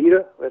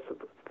 Argentina, that's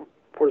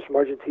reporters from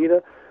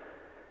Argentina,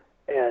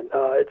 and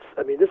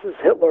this is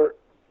Hitler,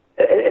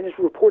 and it's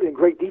reported in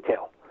great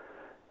detail.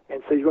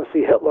 And so you're going to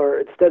see Hitler,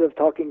 instead of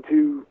talking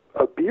to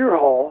a beer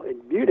hall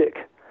in Munich,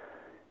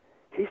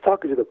 he's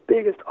talking to the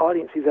biggest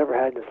audience he's ever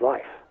had in his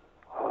life.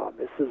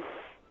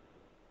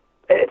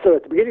 And so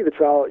at the beginning of the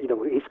trial,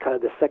 he's kind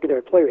of the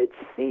secondary player. It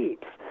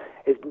seems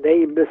his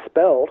name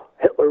misspelled,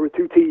 Hitler with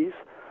two T's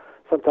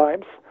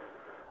sometimes,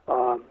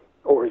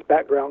 or his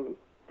background,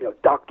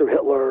 Dr.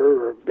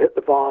 Hitler or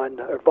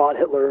von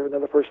Hitler.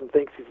 Another person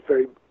thinks he's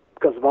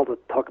because of all the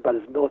talk about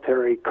his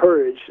military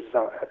courage,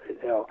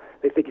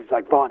 they think he's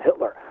like von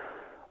Hitler.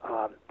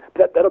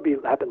 That'll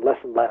happen less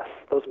and less,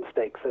 those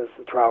mistakes, as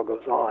the trial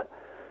goes on.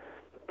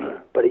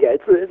 But yeah,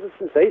 it's a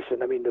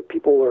sensation. I mean, the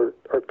people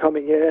are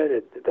coming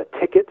in. The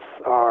tickets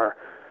are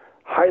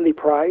highly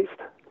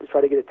prized to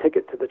try to get a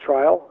ticket to the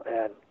trial.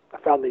 And I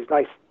found these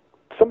nice.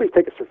 Some of these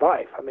tickets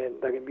survive. I mean,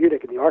 like in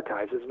Munich in the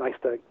archives, it's nice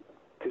to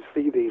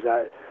see these.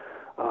 I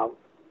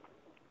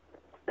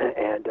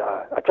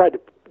tried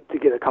to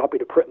get a copy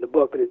to print in the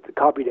book, but the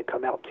copy didn't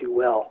come out too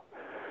well.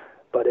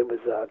 But it was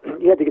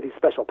you had to get these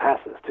special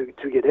passes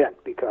to get in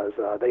because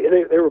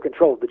they were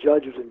controlled. The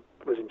judge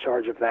was in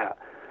charge of that,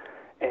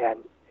 and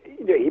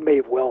he may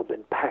have well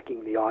been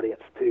packing the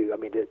audience too. I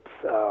mean,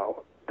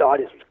 the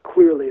audience was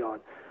clearly on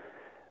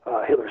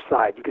Hitler's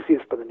side. You can see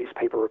this from the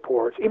newspaper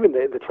reports, even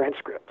the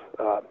transcript.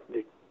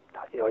 It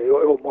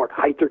will mark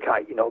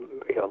Heiterkeit,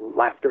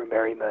 laughter and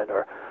merriment,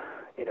 or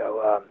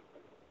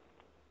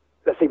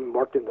that's even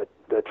marked in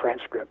the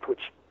transcript,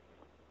 which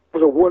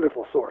was a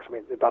wonderful source. I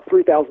mean, about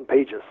 3,000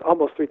 pages,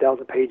 almost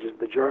 3,000 pages of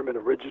the German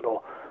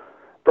original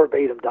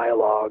verbatim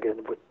dialogue,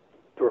 and with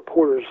the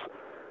reporters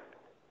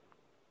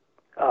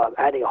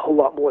adding a whole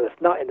lot more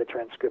that's not in the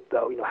transcript,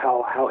 though.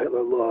 How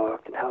Hitler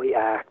looked and how he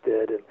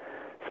acted and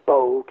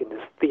spoke, and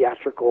his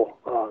theatrical,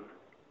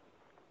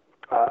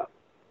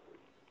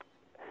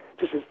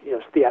 just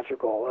his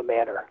theatrical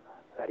manner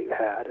that he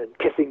had, and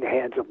kissing the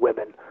hands of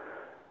women.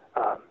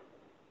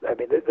 I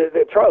mean,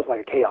 the trial's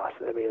like a chaos.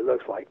 I mean, it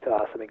looks like to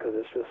us. I mean, because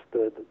it's just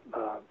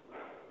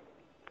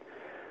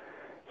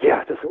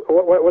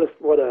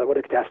what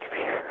a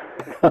catastrophe.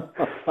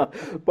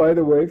 By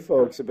the way,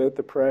 folks, about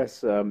the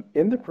press,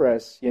 in the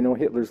press,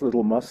 Hitler's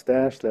little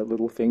mustache, that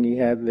little thing he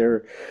had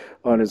there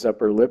on his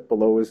upper lip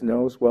below his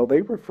nose, well,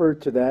 they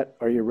referred to that,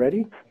 are you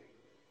ready,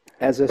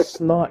 as a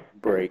snot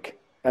break.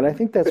 And I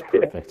think that's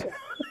perfect.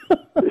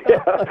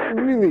 Yeah. I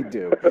really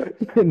do.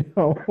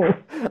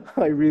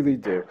 I really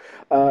do.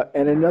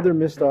 And another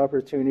missed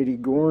opportunity,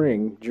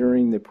 Göring,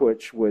 during the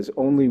putsch, was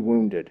only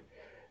wounded.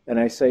 And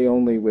I say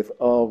only with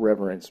all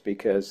reverence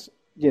because,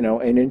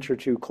 an inch or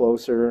two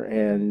closer,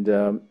 and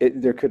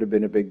there could have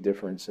been a big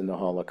difference in the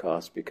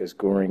Holocaust because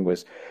Göring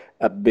was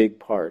a big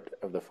part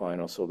of the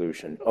final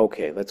solution.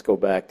 Okay, let's go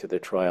back to the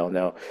trial.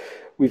 Now,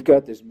 we've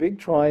got this big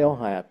trial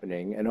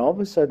happening, and all of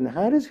a sudden,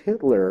 how does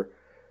Hitler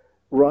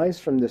rise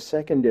from the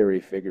secondary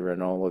figure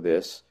in all of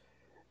this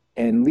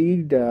and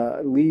leave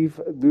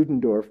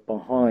Ludendorff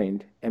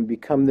behind and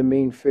become the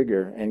main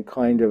figure and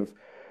kind of,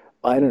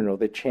 I don't know,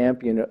 the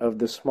champion of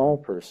the small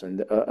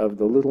person, of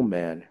the little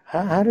man?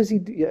 How does he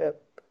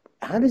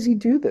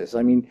do this?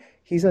 I mean,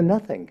 he's a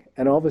nothing,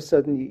 and all of a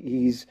sudden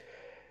he's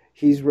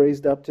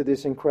raised up to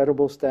this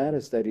incredible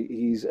status that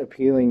he's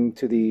appealing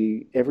to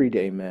the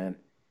everyday man.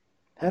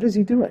 How does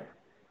he do it?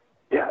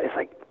 Yeah, it's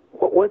like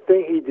one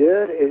thing he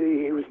did.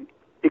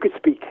 He could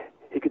speak.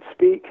 He could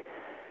speak,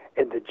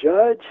 and the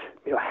judge,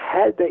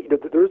 had that.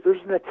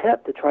 There's an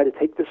attempt to try to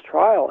take this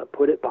trial and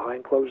put it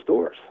behind closed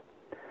doors.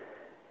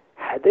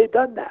 Had they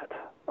done that,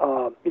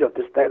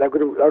 that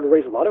would have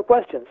raised a lot of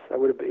questions. That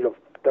would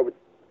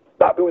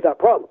not be without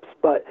problems.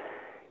 But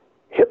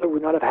Hitler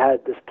would not have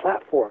had this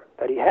platform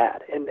that he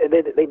had, and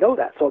they know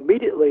that. So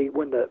immediately,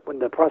 when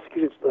the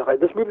prosecution said, like,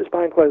 let's move this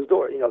behind closed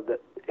doors, the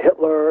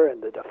Hitler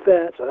and the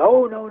defense said,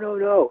 oh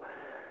no.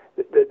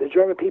 The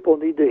German people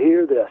need to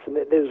hear this, and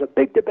there's a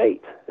big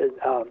debate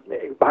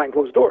behind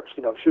closed doors.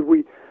 Should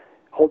we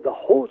hold the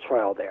whole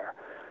trial there?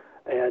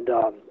 And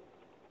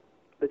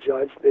the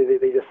judge, they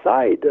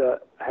decide to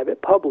have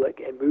it public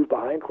and move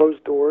behind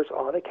closed doors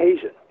on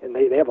occasion. And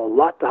they have a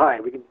lot to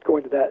hide. We can go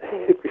into that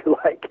if you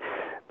like.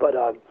 But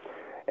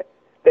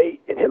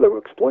and Hitler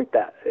will exploit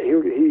that. He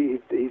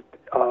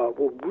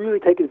will really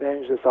take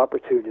advantage of this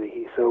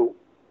opportunity. So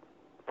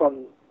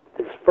from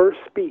his first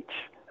speech,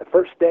 the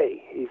first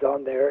day, he's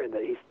on there, and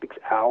he speaks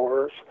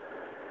hours.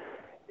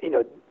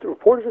 the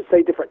reporters would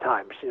say different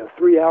times.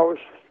 3 hours,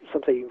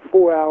 some say even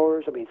 4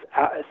 hours. I mean,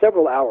 it's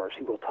several hours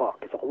he will talk.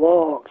 It's a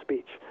long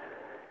speech,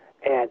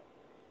 and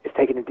it's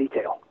taken in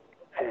detail.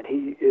 And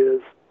he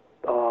is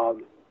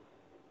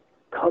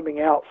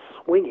coming out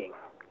swinging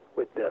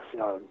with this,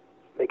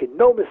 making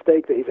no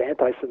mistake that he's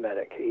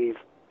anti-Semitic. He's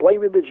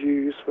blaming the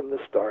Jews from the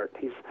start.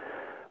 He's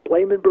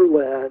blaming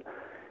Berlin.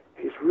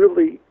 He's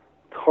really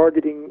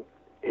targeting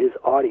his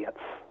audience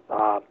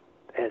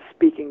and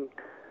speaking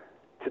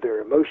to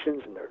their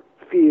emotions and their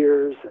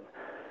fears, and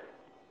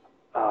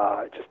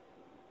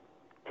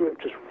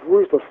just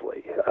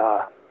ruthlessly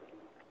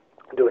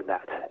doing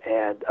that.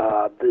 And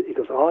he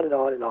goes on and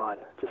on and on,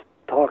 just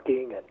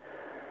talking, and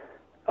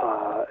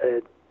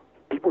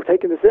people are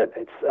taking this in.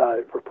 It's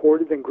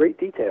reported in great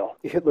detail.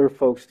 Hitler,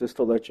 folks, just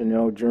to let you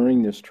know,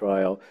 during this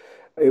trial,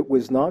 it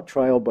was not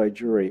trial by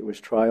jury. It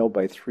was trial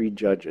by 3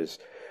 judges.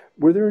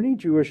 Were there any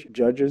Jewish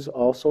judges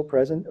also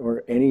present,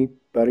 or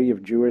anybody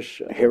of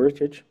Jewish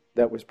heritage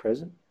that was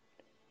present?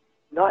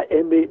 Not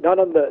on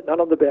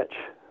the bench,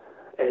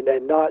 and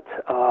not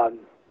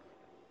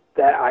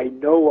that I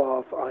know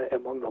of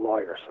among the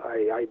lawyers.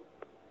 I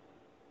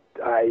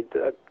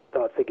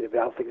don't think there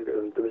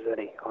was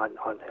any on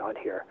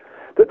here.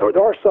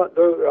 There are some.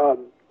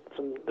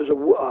 There's a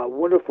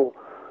wonderful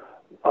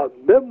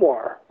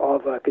memoir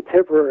of a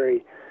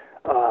contemporary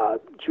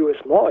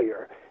Jewish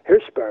lawyer,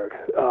 Hirschberg.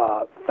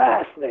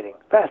 Fascinating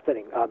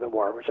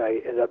memoir, which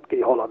I ended up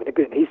getting hold of. And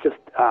again, he's just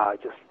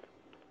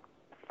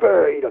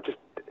very, just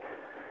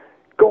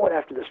going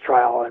after this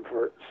trial, and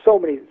for so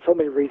many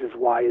reasons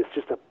why it's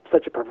just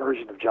such a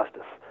perversion of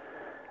justice.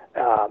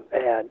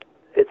 And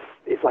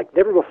it's like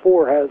never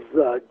before has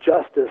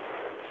justice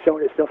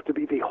shown itself to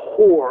be the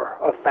whore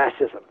of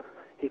fascism,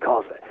 he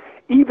calls it.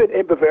 Even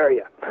in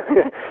Bavaria,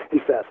 he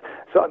says.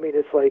 So, I mean,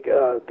 it's like,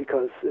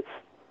 because it's,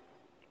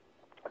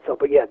 so,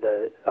 but yeah,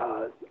 there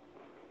are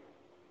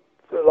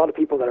a lot of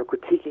people that are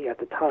critiquing at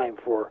the time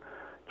for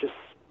just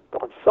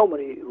on so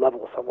many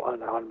levels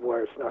on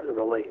where it's not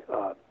really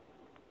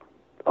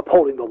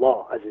upholding the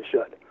law as it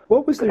should.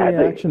 What was the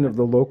reaction of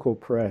the local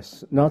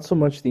press? Not so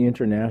much the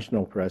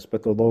international press,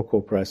 but the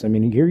local press. I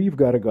mean, here you've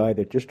got a guy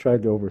that just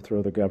tried to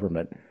overthrow the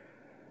government.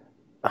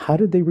 How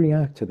did they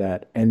react to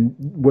that? And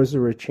was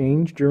there a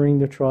change during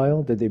the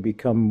trial? Did they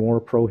become more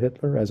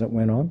pro-Hitler as it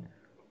went on?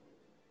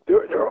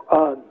 There's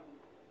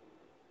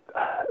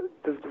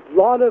a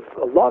lot of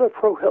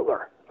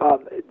pro-Hitler.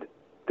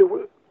 There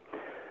were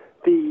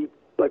the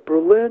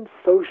Berlin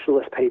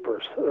socialist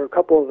papers. There were a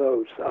couple of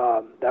those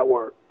that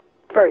were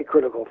very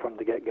critical from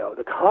the get-go.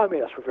 The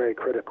communists were very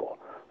critical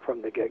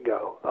from the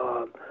get-go.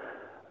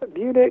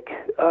 Munich.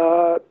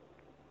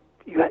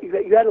 You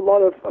had a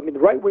lot of, the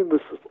right wing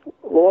was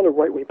a lot of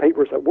right wing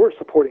papers that were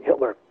supporting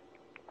Hitler,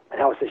 and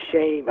how it's a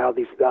shame how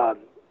these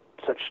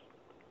such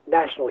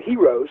national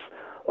heroes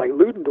like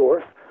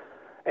Ludendorff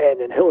and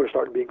then Hitler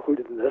started to be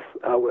included in this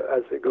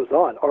as it goes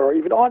on, or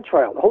even on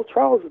trial. The whole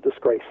trial is a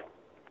disgrace,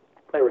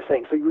 they were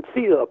saying. So you would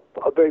see a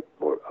very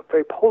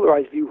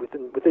polarized view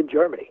within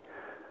Germany.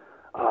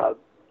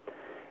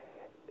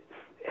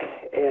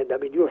 And I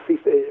mean, you'll see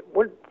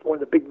one of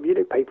the big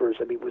Munich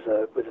papers. I mean, was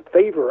in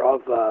favor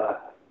of the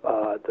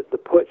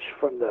putsch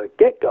from the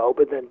get-go,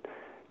 but then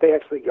they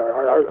actually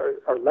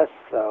are less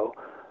so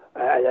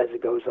as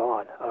it goes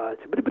on.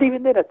 But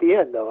even then, at the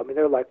end, though, I mean,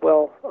 they're like,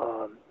 well,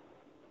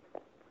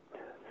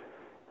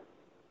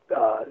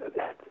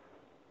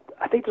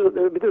 I think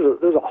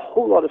there's a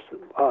whole lot of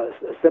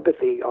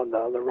sympathy on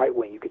the right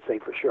wing, you could say,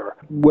 for sure.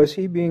 Was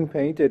he being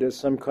painted as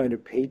some kind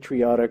of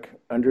patriotic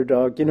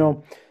underdog?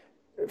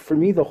 For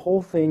me, the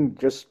whole thing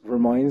just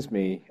reminds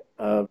me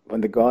of when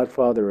the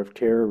godfather of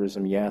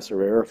terrorism,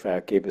 Yasser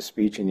Arafat, gave a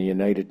speech in the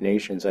United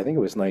Nations. I think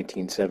it was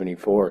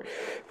 1974.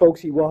 Folks,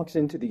 he walks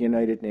into the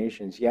United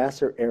Nations,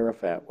 Yasser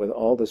Arafat, with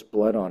all this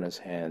blood on his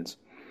hands,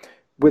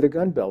 with a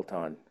gun belt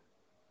on,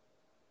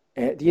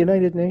 at the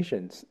United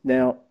Nations.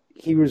 Now,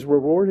 he was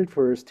rewarded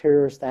for his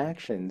terrorist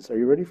actions. Are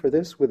you ready for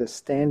this? With a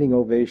standing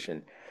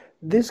ovation.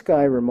 This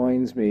guy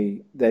reminds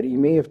me that he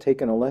may have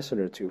taken a lesson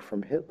or two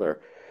from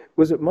Hitler.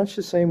 Was it much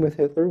the same with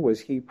Hitler? Was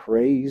he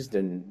praised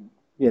and,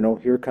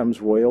 here comes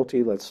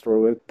royalty, let's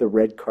throw out the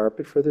red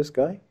carpet for this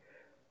guy?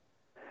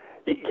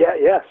 Yeah,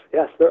 yes.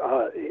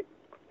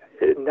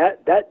 And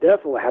that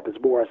definitely happens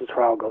more as the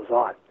trial goes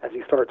on, as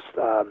he starts, he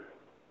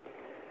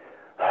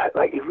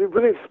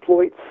really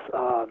exploits,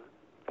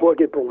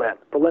 Berlin.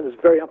 Berlin is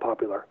very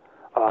unpopular.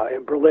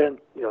 In Berlin,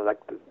 like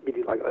a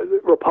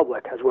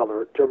republic as well,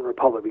 or German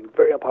Republic, being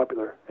very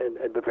unpopular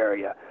in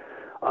Bavaria.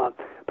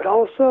 But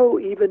also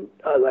even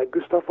like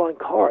Gustav von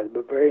Kahr, the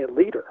Bavarian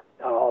leader.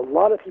 A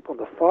lot of people on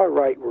the far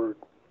right and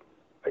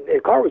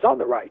Kahr was on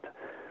the right,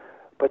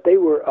 but they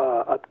were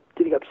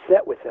getting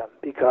upset with him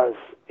because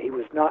he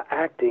was not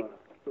acting,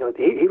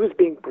 he was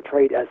being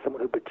portrayed as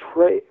someone who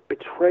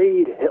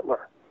betrayed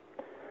Hitler.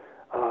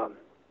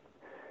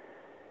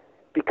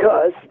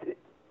 Because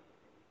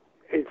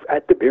it's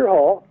at the beer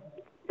hall,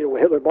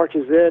 when Hitler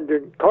marches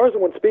in, Kahr's the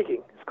one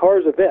speaking. It's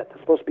Kahr's event.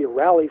 It's supposed to be a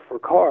rally for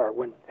Kahr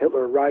when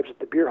Hitler arrives at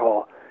the beer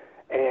hall,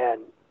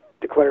 and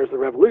declares the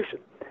revolution.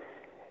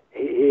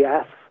 He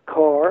asks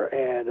Kahr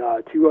and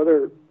two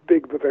other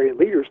big Bavarian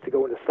leaders to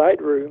go in the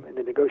side room and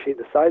then negotiate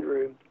in the side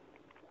room.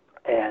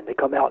 And they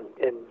come out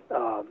and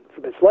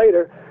some minutes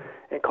later,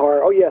 and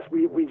Kahr, oh yes,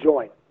 we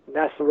join.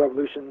 National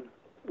Revolution,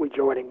 we're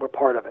joining, we're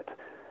part of it.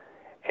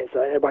 And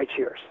so everybody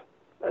cheers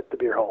at the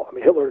beer hall. I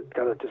mean, Hitler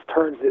kind of just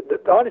turns it.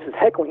 The audience is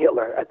heckling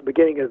Hitler at the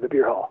beginning of the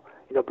beer hall.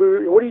 You know,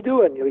 what are you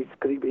doing? You know,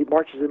 because he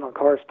marches in on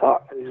Kahr's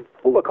talk, and he's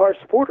full of Kahr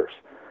supporters.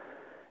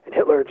 And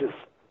Hitler just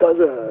does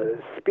a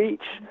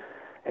speech,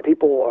 and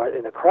people are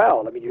in the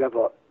crowd. I mean, you have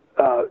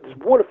this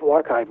wonderful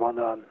archive on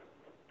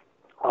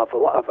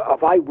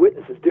of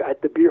eyewitnesses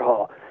at the beer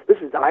hall. This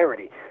is the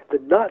irony. The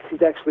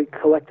Nazis actually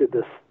collected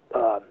this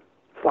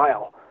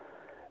file,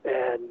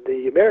 and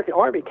the American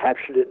Army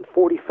captured it in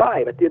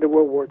 1945 at the end of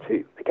World War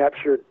II. They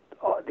captured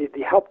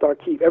the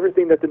Hauptarchiv,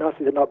 everything that the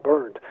Nazis had not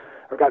burned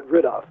or got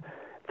rid of.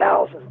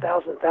 Thousands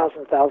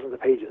of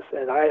pages,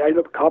 and I ended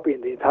up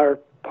copying the entire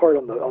part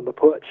on the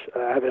putsch.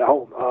 I have it at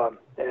home,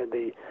 and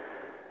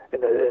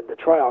in the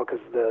trial,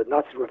 because the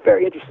Nazis were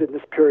very interested in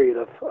this period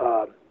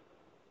of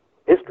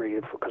history,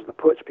 because the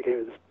putsch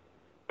became this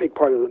big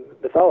part of the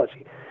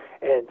mythology,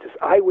 and just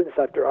eyewitness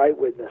after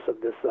eyewitness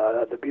of this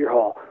the beer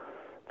hall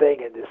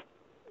thing, and just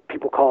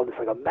people call this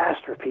like a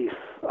masterpiece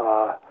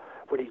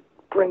when he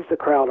brings the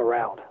crowd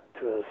around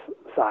to his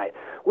side.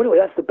 Well, anyway,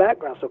 that's the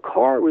background. So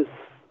Kahr was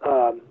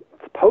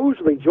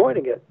supposedly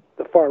joining it,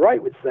 the far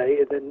right would say,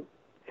 and then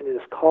in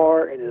his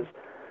Kahr and his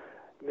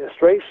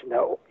administration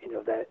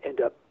that end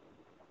up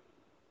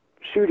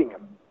shooting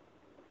him.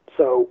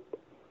 So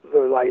the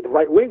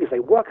right wing is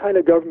saying, what kind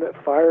of government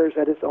fires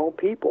at its own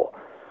people?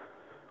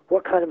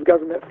 What kind of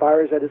government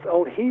fires at its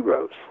own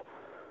heroes?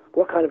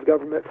 What kind of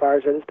government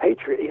fires at its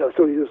patriot? You know,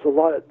 so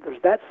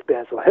there's that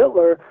spin. So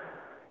Hitler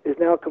is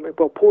now coming.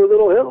 Well, poor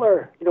little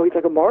Hitler. You know, he's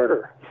like a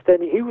martyr.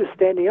 He was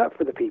standing up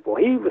for the people.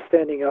 He was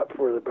standing up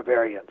for the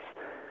Bavarians.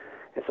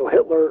 And so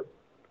Hitler,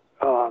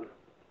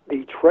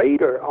 the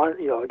traitor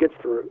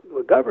against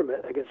the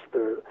government, against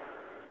the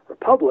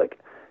Republic,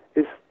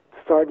 is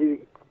starting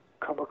to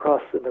come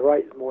across in the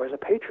right more as a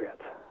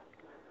patriot.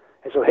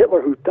 And so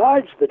Hitler, who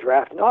dodged the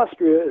draft in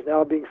Austria, is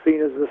now being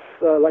seen as this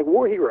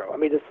war hero. I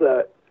mean,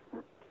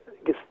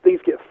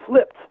 things get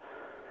flipped.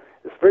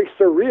 It's very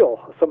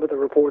surreal, some of the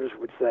reporters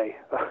would say,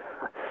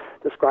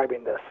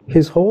 describing this.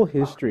 His whole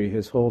history,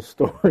 his whole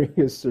story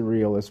is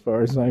surreal as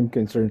far as I'm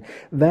concerned.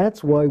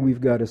 That's why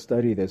we've got to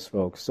study this,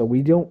 folks, so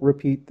we don't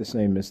repeat the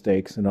same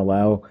mistakes and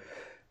allow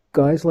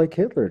guys like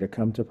Hitler to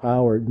come to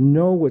power,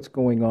 know what's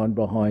going on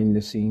behind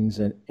the scenes,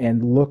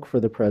 and look for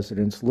the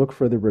precedents, look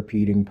for the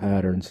repeating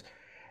patterns,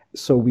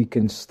 so we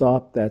can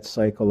stop that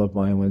cycle of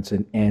violence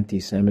and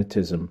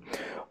anti-Semitism.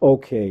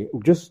 Okay,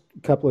 just a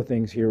couple of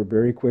things here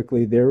very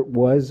quickly. There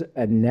was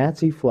a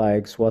Nazi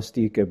flag,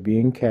 swastika,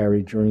 being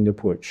carried during the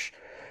putsch.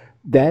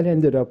 That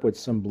ended up with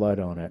some blood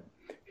on it.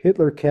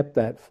 Hitler kept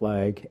that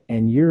flag,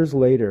 and years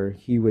later,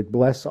 he would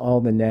bless all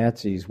the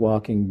Nazis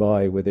walking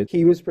by with it.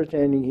 He was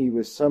pretending he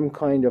was some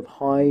kind of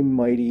high,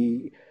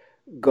 mighty,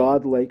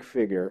 godlike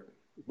figure,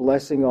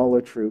 blessing all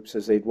the troops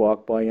as they'd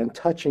walk by and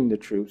touching the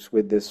troops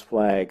with this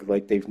flag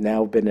like they've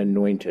now been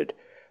anointed.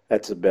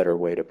 That's a better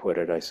way to put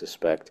it, I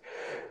suspect.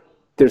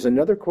 There's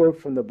another quote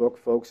from the book,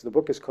 folks. The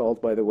book is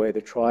called, by the way,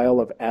 The Trial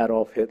of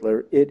Adolf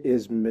Hitler. It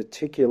is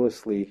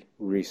meticulously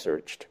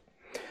researched.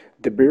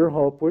 The Beer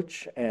Hall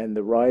Putsch and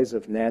the Rise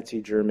of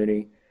Nazi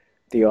Germany.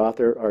 The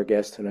author, our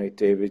guest tonight,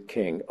 David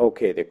King.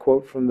 Okay, the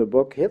quote from the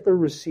book, Hitler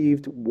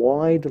received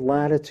wide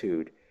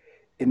latitude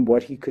in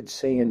what he could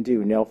say and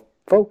do. Now,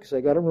 folks,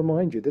 I got to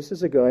remind you, this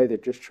is a guy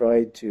that just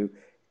tried to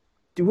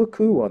do a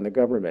coup on the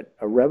government,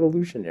 a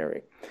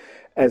revolutionary.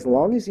 As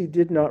long as he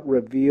did not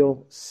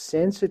reveal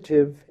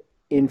sensitive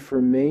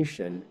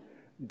information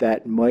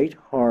that might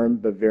harm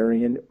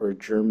Bavarian or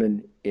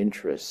German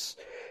interests.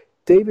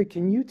 David,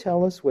 can you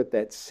tell us what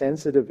that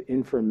sensitive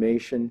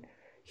information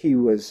he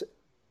was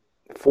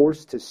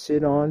forced to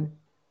sit on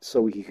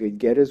so he could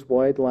get his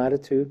wide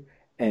latitude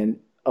and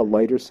a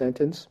lighter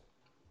sentence?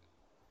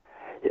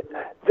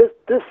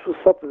 This was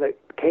something that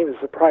came as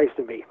a surprise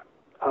to me,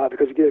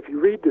 because again, if you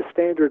read the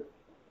standard,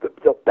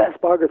 the best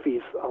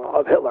biographies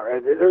of Hitler,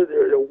 and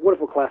they're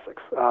wonderful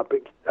classics.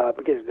 Again,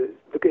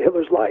 look at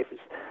Hitler's life.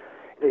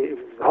 The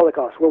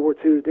Holocaust, World War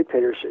II,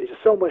 dictatorship. There's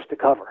just so much to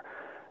cover.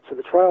 So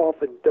the trial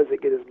often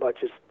doesn't get as much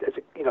as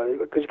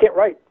because you can't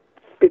write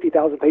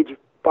 50,000-page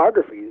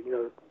biography.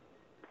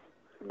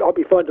 It'll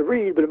be fun to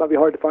read, but it might be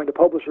hard to find a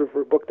publisher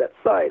for a book that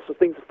size. So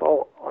things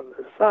fall on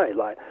the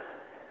sideline.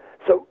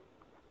 So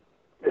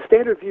the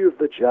standard view of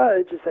the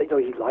judge is that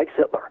he likes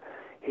Hitler.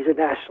 He's a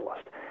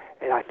nationalist.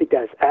 And I think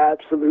that is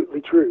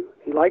absolutely true.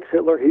 He likes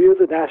Hitler. He is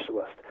a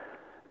nationalist.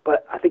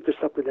 But I think there's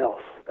something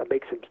else that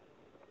makes him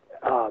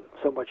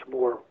so much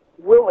more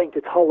willing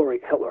to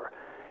tolerate Hitler.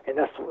 And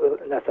that's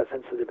that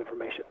sensitive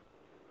information.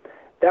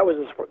 That was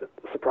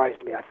a surprise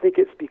to me. I think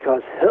it's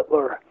because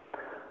Hitler,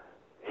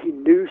 he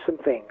knew some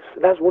things.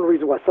 And that's one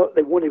reason why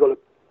they wanted to go to,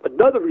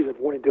 another reason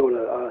for wanting to go to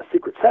a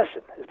secret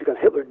session is because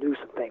Hitler knew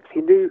some things.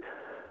 He knew,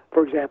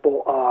 for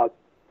example,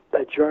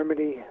 that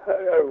Germany, I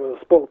don't want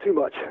to spoil too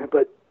much,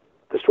 but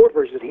the short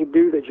version is he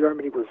knew that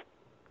Germany was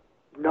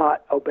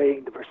not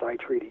obeying the Versailles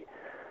Treaty.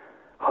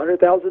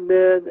 100,000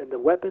 men and the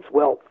weapons,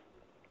 well,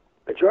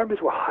 the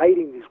Germans were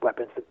hiding these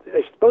weapons.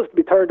 They're supposed to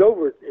be turned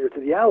over to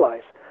the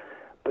Allies,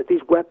 but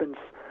these weapons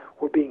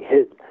were being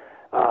hidden,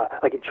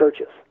 like in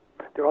churches.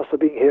 They're also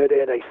being hid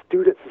in a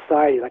student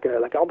society, like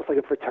almost like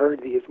a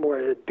fraternity. It's more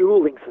a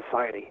dueling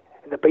society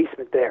in the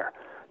basement there.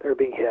 They're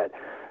being hid.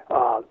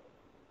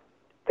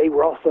 They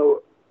were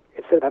also,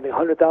 instead of having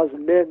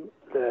 100,000 men,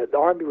 the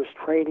army was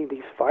training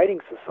these fighting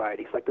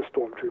societies, like the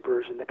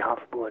stormtroopers and the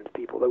Kampfbund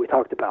people that we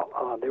talked about.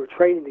 They were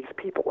training these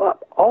people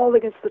up, all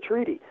against the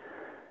treaty.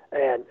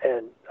 And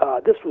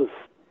this was,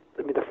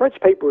 I mean, the French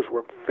papers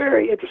were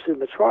very interested in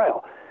the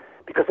trial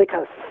because they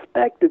kind of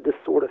suspected this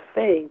sort of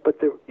thing, but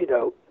they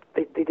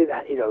didn't,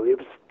 it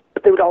was,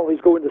 but they would always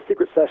go into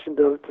secret session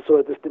so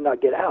that this did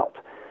not get out.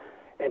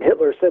 And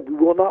Hitler said, "We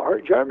will not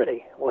hurt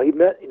Germany." Well, he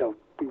meant,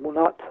 we will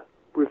not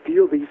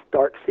reveal these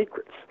dark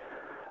secrets.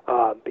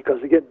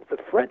 Because, again, the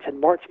French had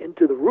marched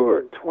into the Ruhr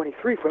in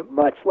 23 for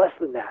much less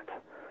than that.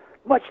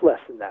 Much less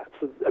than that.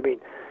 So, I mean,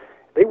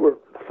 the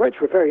French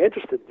were very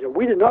interested.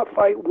 We did not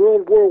fight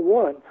World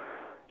War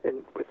I,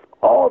 and with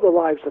all the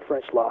lives the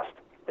French lost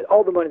and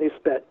all the money they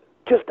spent,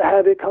 just to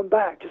have it come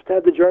back, just to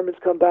have the Germans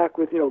come back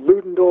with,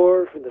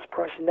 Ludendorff and this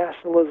Prussian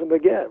nationalism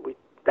again.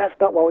 That's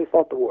not why we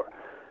fought the war.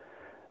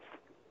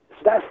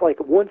 So that's like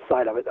one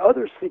side of it. The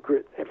other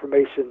secret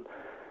information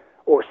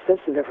or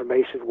sensitive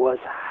information was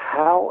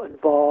how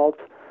involved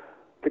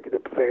the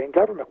Bavarian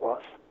government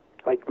was.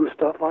 Like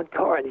Gustav von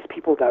Kahr and these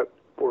people that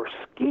were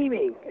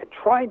scheming and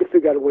trying to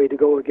figure out a way to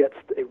go against,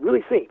 it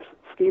really seems,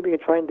 scheming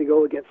and trying to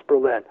go against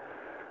Berlin.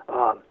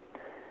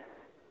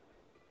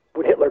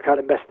 When Hitler kind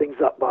of messed things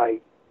up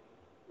by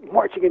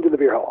marching into the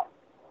beer hall,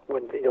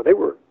 when they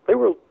were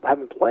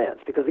having plans,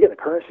 because again the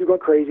currency was going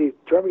crazy,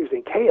 Germany was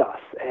in chaos,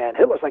 and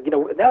Hitler's like,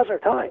 now's our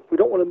time. We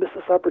don't want to miss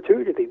this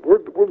opportunity.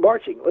 We're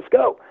marching. Let's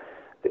go.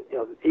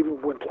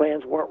 Even when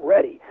plans weren't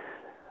ready.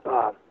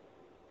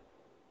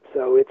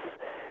 So it's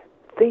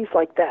things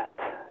like that,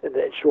 in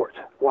short.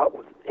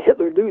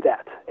 Hitler knew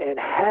that, and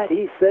had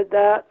he said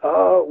that,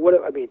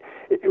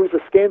 it was a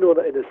scandal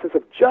in the sense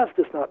of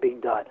justice not being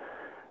done.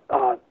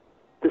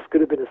 This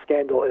could have been a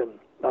scandal in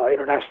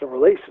international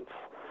relations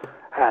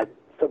had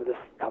some of this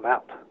come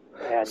out.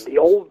 And the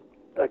old,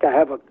 I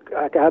have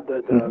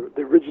the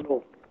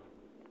original,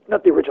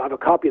 not the original, I have a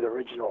copy of the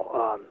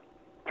original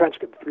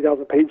transcript,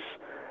 3,000 page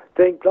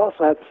thing. I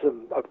also have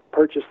I've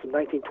purchased some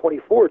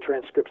 1924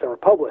 transcripts that were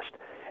published,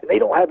 and they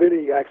don't have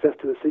any access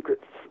to the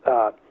secret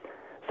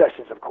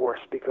sessions, of course,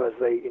 because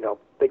they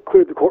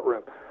cleared the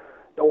courtroom.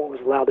 No one was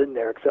allowed in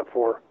there except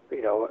for,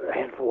 a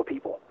handful of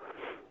people,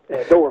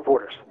 and no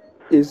reporters.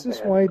 Is this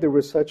why there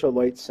was such a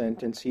light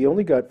sentence? He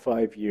only got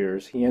 5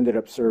 years. He ended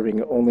up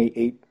serving only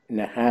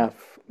 8.5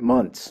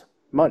 months.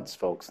 Months,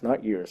 folks,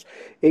 not years.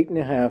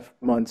 8.5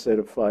 months out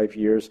of 5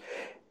 years.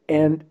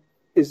 And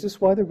is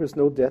this why there was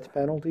no death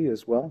penalty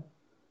as well?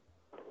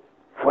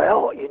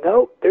 Well,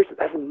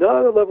 that's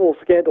another level of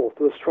scandal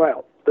to this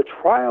trial. The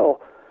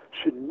trial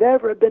should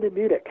never have been in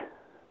Munich.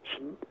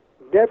 Should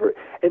never.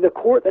 And the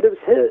court that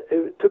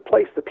it took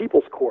place, the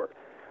People's Court,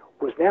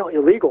 was now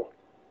illegal.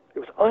 It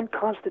was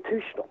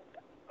unconstitutional.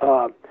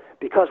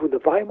 Because when the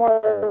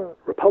Weimar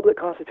Republic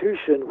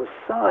Constitution was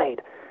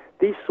signed,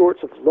 these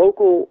sorts of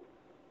local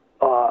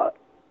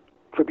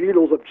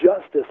tribunals of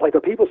justice, like the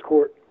People's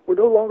Court, were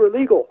no longer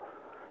legal.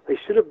 They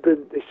should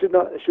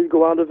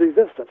go out of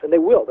existence, and they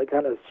will. They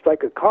kind of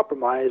strike a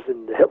compromise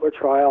in the Hitler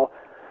trial,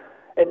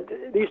 and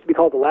it used to be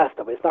called the last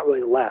of it. It's not really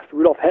the last.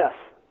 Rudolf Hess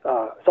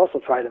is also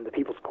tried in the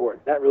People's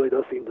Court. That really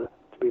does seem to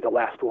be the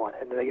last one,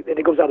 and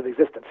it goes out of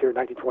existence here in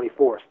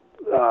 1924.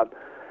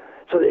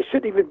 So it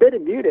shouldn't even been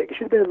in Munich. It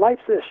should have been in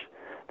Leipzig.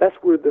 That's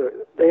where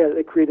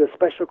they created a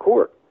special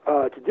court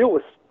to deal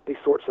with these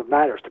sorts of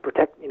matters, to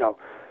protect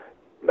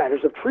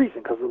matters of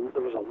treason, because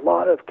there was a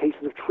lot of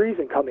cases of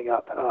treason coming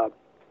up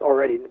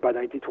already by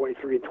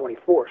 1923 and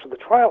 24. So the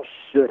trial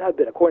should have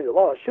been, according to the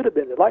law, it should have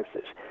been in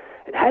Leipzig.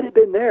 And had it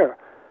been there,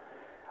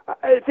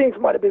 things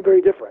might have been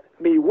very different.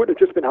 I mean, it wouldn't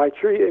have just been high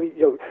treason. I mean,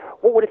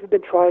 what would have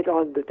been tried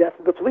on the death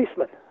of the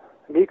policeman?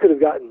 I mean, he could have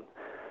gotten.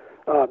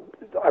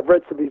 I've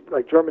read some of these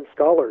German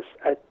scholars,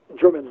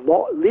 German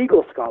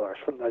legal scholars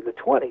from the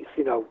 20s,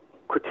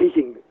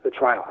 critiquing the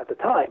trial at the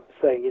time,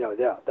 saying,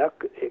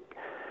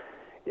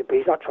 but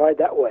he's not tried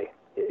that way.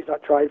 He's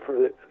not tried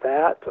for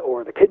that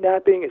or the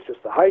kidnapping. It's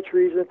just the high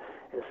treason,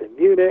 and it's in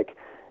Munich,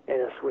 and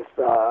it's with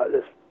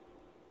this,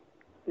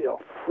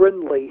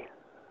 friendly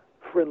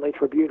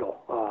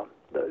tribunal,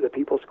 the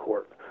People's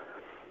Court.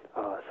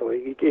 So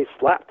he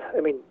slapped.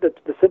 I mean, the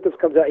sentence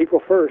comes out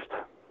April 1st,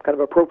 kind of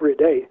appropriate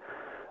day,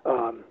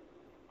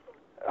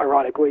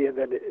 ironically, and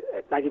then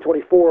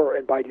 1924,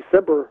 and by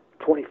December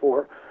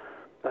 20th,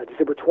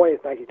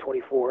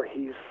 1924,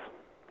 he's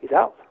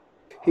out.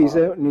 He's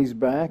out and he's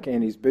back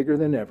and he's bigger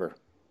than ever.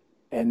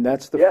 And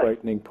that's the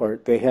frightening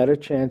part. They had a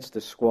chance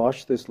to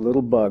squash this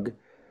little bug,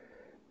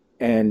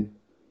 and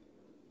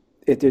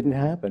it didn't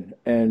happen.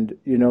 And,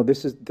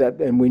 this is that,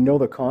 and we know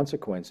the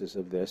consequences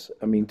of this.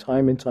 I mean,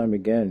 time and time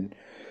again,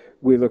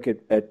 we look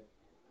at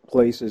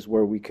places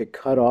where we could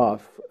cut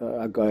off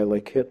a guy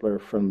like Hitler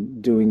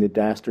from doing the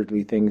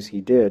dastardly things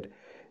he did.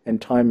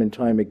 And time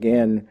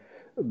again,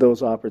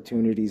 those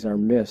opportunities are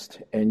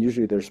missed. And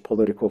usually there's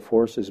political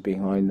forces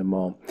behind them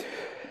all.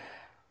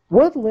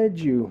 What led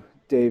you,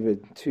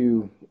 David,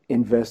 to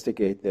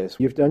investigate this?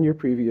 You've done your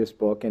previous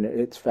book, and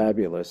it's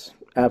fabulous.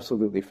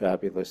 Absolutely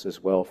fabulous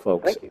as well,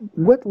 folks. Thank you.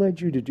 What led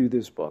you to do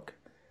this book?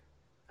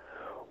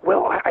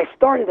 Well, I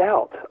started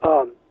out.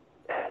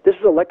 This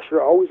is a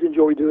lecture. I always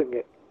enjoy doing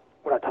it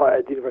when I taught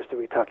at the University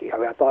of Kentucky. I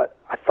mean, I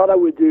thought I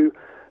would do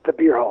the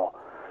beer hall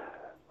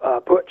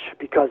putsch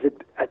because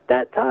at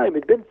that time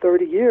it'd been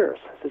 30 years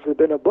since there'd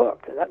been a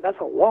book, and that's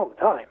a long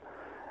time.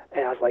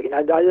 And I was like, and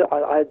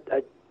I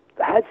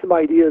had some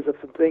ideas of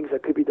some things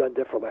that could be done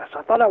differently. So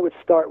I thought I would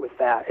start with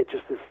that. It's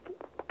just this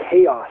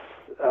chaos,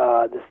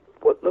 this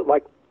what looked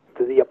like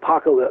the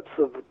apocalypse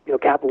of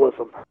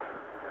capitalism.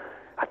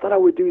 I thought I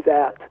would do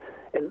that,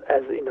 and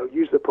as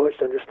use the putsch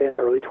to understand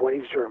early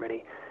 20s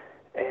Germany.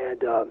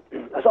 And I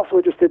was also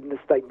interested in this,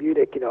 like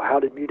Munich. How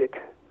did Munich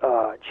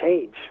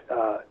change,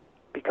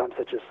 become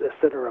such a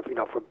center of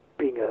from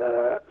being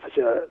such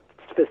a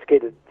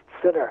sophisticated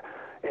center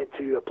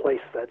into a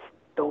place that's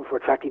known for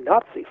attracting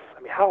Nazis?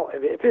 I mean, how?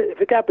 If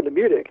it happened to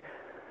Munich,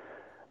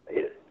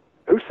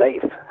 who's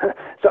safe?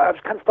 So I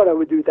just kind of thought I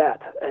would do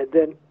that, and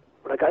then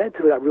when I got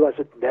into it, I realized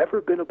there'd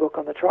never been a book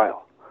on the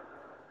trial,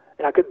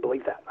 and I couldn't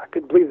believe that. I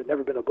couldn't believe there'd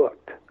never been a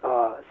book.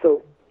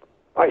 So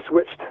I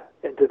switched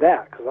into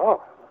that because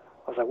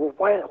I was like, well,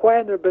 why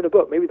hadn't there been a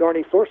book? Maybe there aren't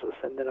any sources.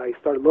 And then I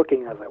started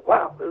looking, and I was like,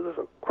 wow, there's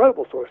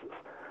incredible sources.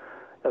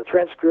 The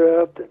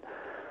transcript and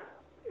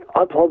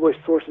unpublished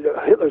sources.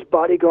 Hitler's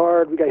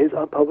bodyguard, we got his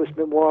unpublished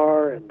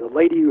memoir, and the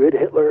lady who hid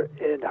Hitler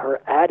in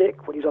her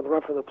attic when he was on the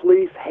run from the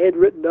police,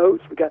 handwritten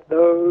notes, we got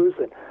those,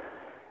 and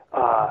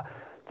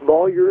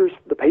lawyers,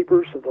 the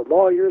papers of the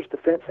lawyers,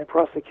 defense and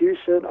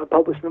prosecution,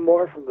 unpublished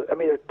memoir from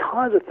there are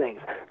tons of things.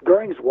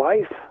 Goering's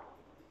wife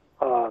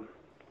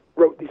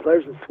wrote these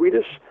letters in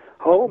Swedish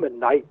home,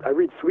 and I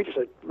read Swedish.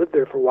 I lived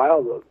there for a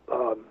while.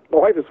 My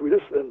wife is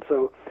Swedish, and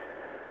so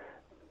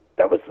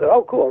that was,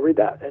 cool, I'll read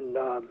that. And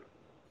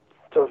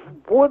so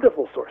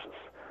wonderful sources.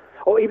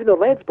 Oh, even the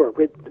Landsberg,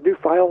 we had the new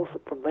files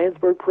from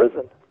Landsberg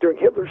prison during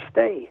Hitler's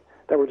stay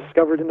that were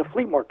discovered in the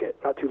flea market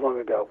not too long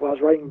ago. While I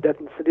was writing Death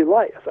in the City of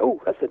Light, I said,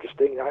 that's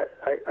interesting.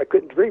 I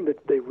couldn't dream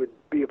that they would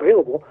be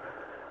available.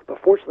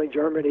 But fortunately,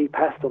 Germany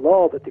passed a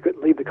law that they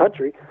couldn't leave the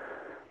country,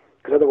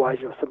 because otherwise,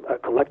 a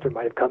collector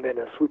might have come in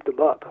and swooped them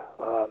up.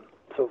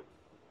 So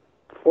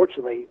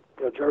fortunately,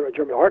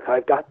 German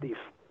Archive got these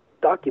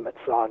documents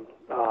on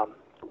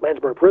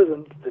Landsberg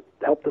prison that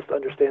helped us to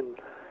understand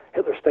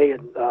Hitler's stay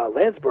in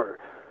Landsberg.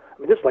 I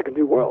mean, this is like a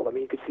new world. I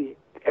mean, you could see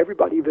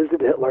everybody who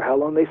visited Hitler, how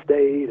long they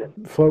stayed.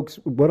 And folks,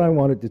 what I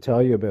wanted to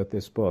tell you about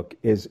this book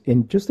is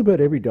in just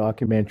about every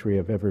documentary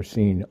I've ever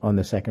seen on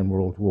the Second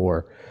World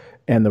War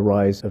and the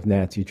rise of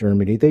Nazi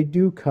Germany, they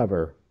do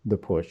cover the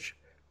putsch,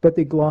 but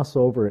they gloss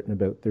over it in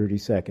about 30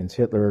 seconds.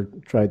 Hitler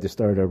tried to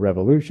start a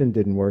revolution,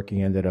 didn't work,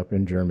 he ended up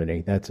in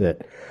Germany. That's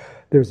it.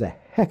 There's a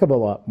heck of a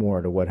lot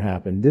more to what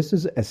happened. This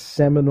is a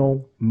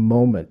seminal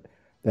moment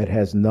that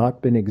has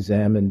not been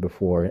examined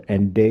before,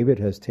 and David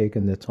has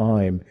taken the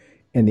time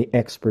and the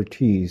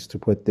expertise to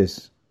put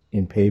this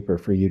in paper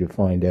for you to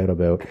find out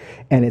about.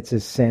 And it's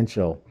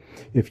essential.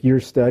 If you're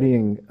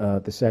studying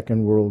the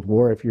Second World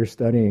War, if you're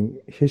studying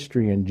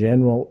history in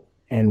general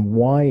and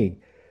why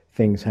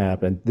things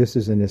happened, this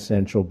is an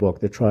essential book.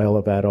 The Trial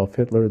of Adolf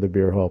Hitler, The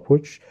Beer Hall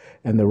Putsch,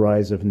 and the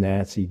Rise of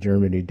Nazi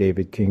Germany.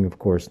 David King, of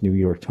course, New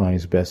York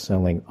Times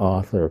best-selling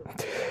author.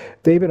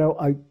 David,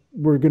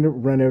 we're going to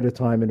run out of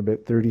time in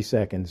about 30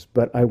 seconds,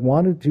 but I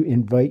wanted to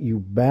invite you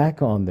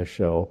back on the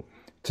show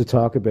to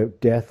talk about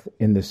Death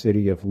in the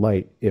City of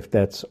Light, if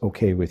that's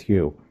okay with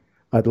you.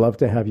 I'd love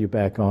to have you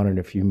back on in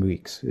a few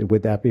weeks.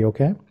 Would that be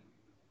okay?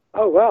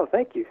 Oh, wow,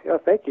 thank you.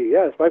 Thank you.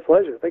 Yeah, it's my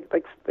pleasure.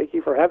 Thank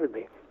you for having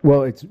me.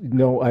 Well,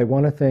 I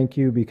want to thank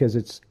you because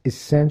it's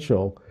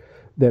essential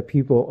that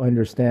people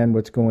understand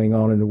what's going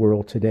on in the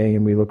world today,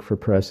 and we look for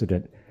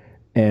precedent.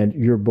 And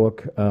your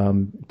book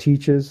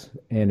teaches,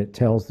 and it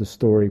tells the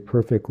story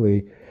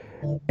perfectly.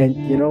 And,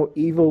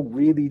 evil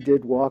really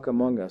did walk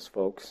among us,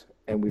 folks,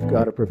 and we've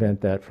got to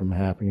prevent that from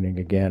happening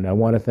again. I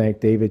want to thank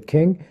David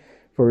King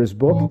for his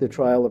book, The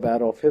Trial of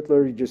Adolf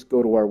Hitler. You just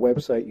go to our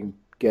website, you can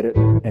get it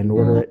and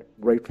order it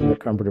right from the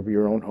comfort of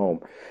your own home.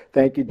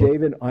 Thank you,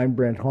 David. I'm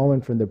Brent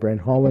Holland from The Brent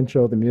Holland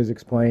Show. The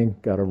music's playing.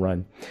 Got to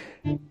run.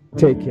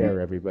 Take care,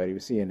 everybody. We'll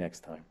see you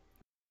next time.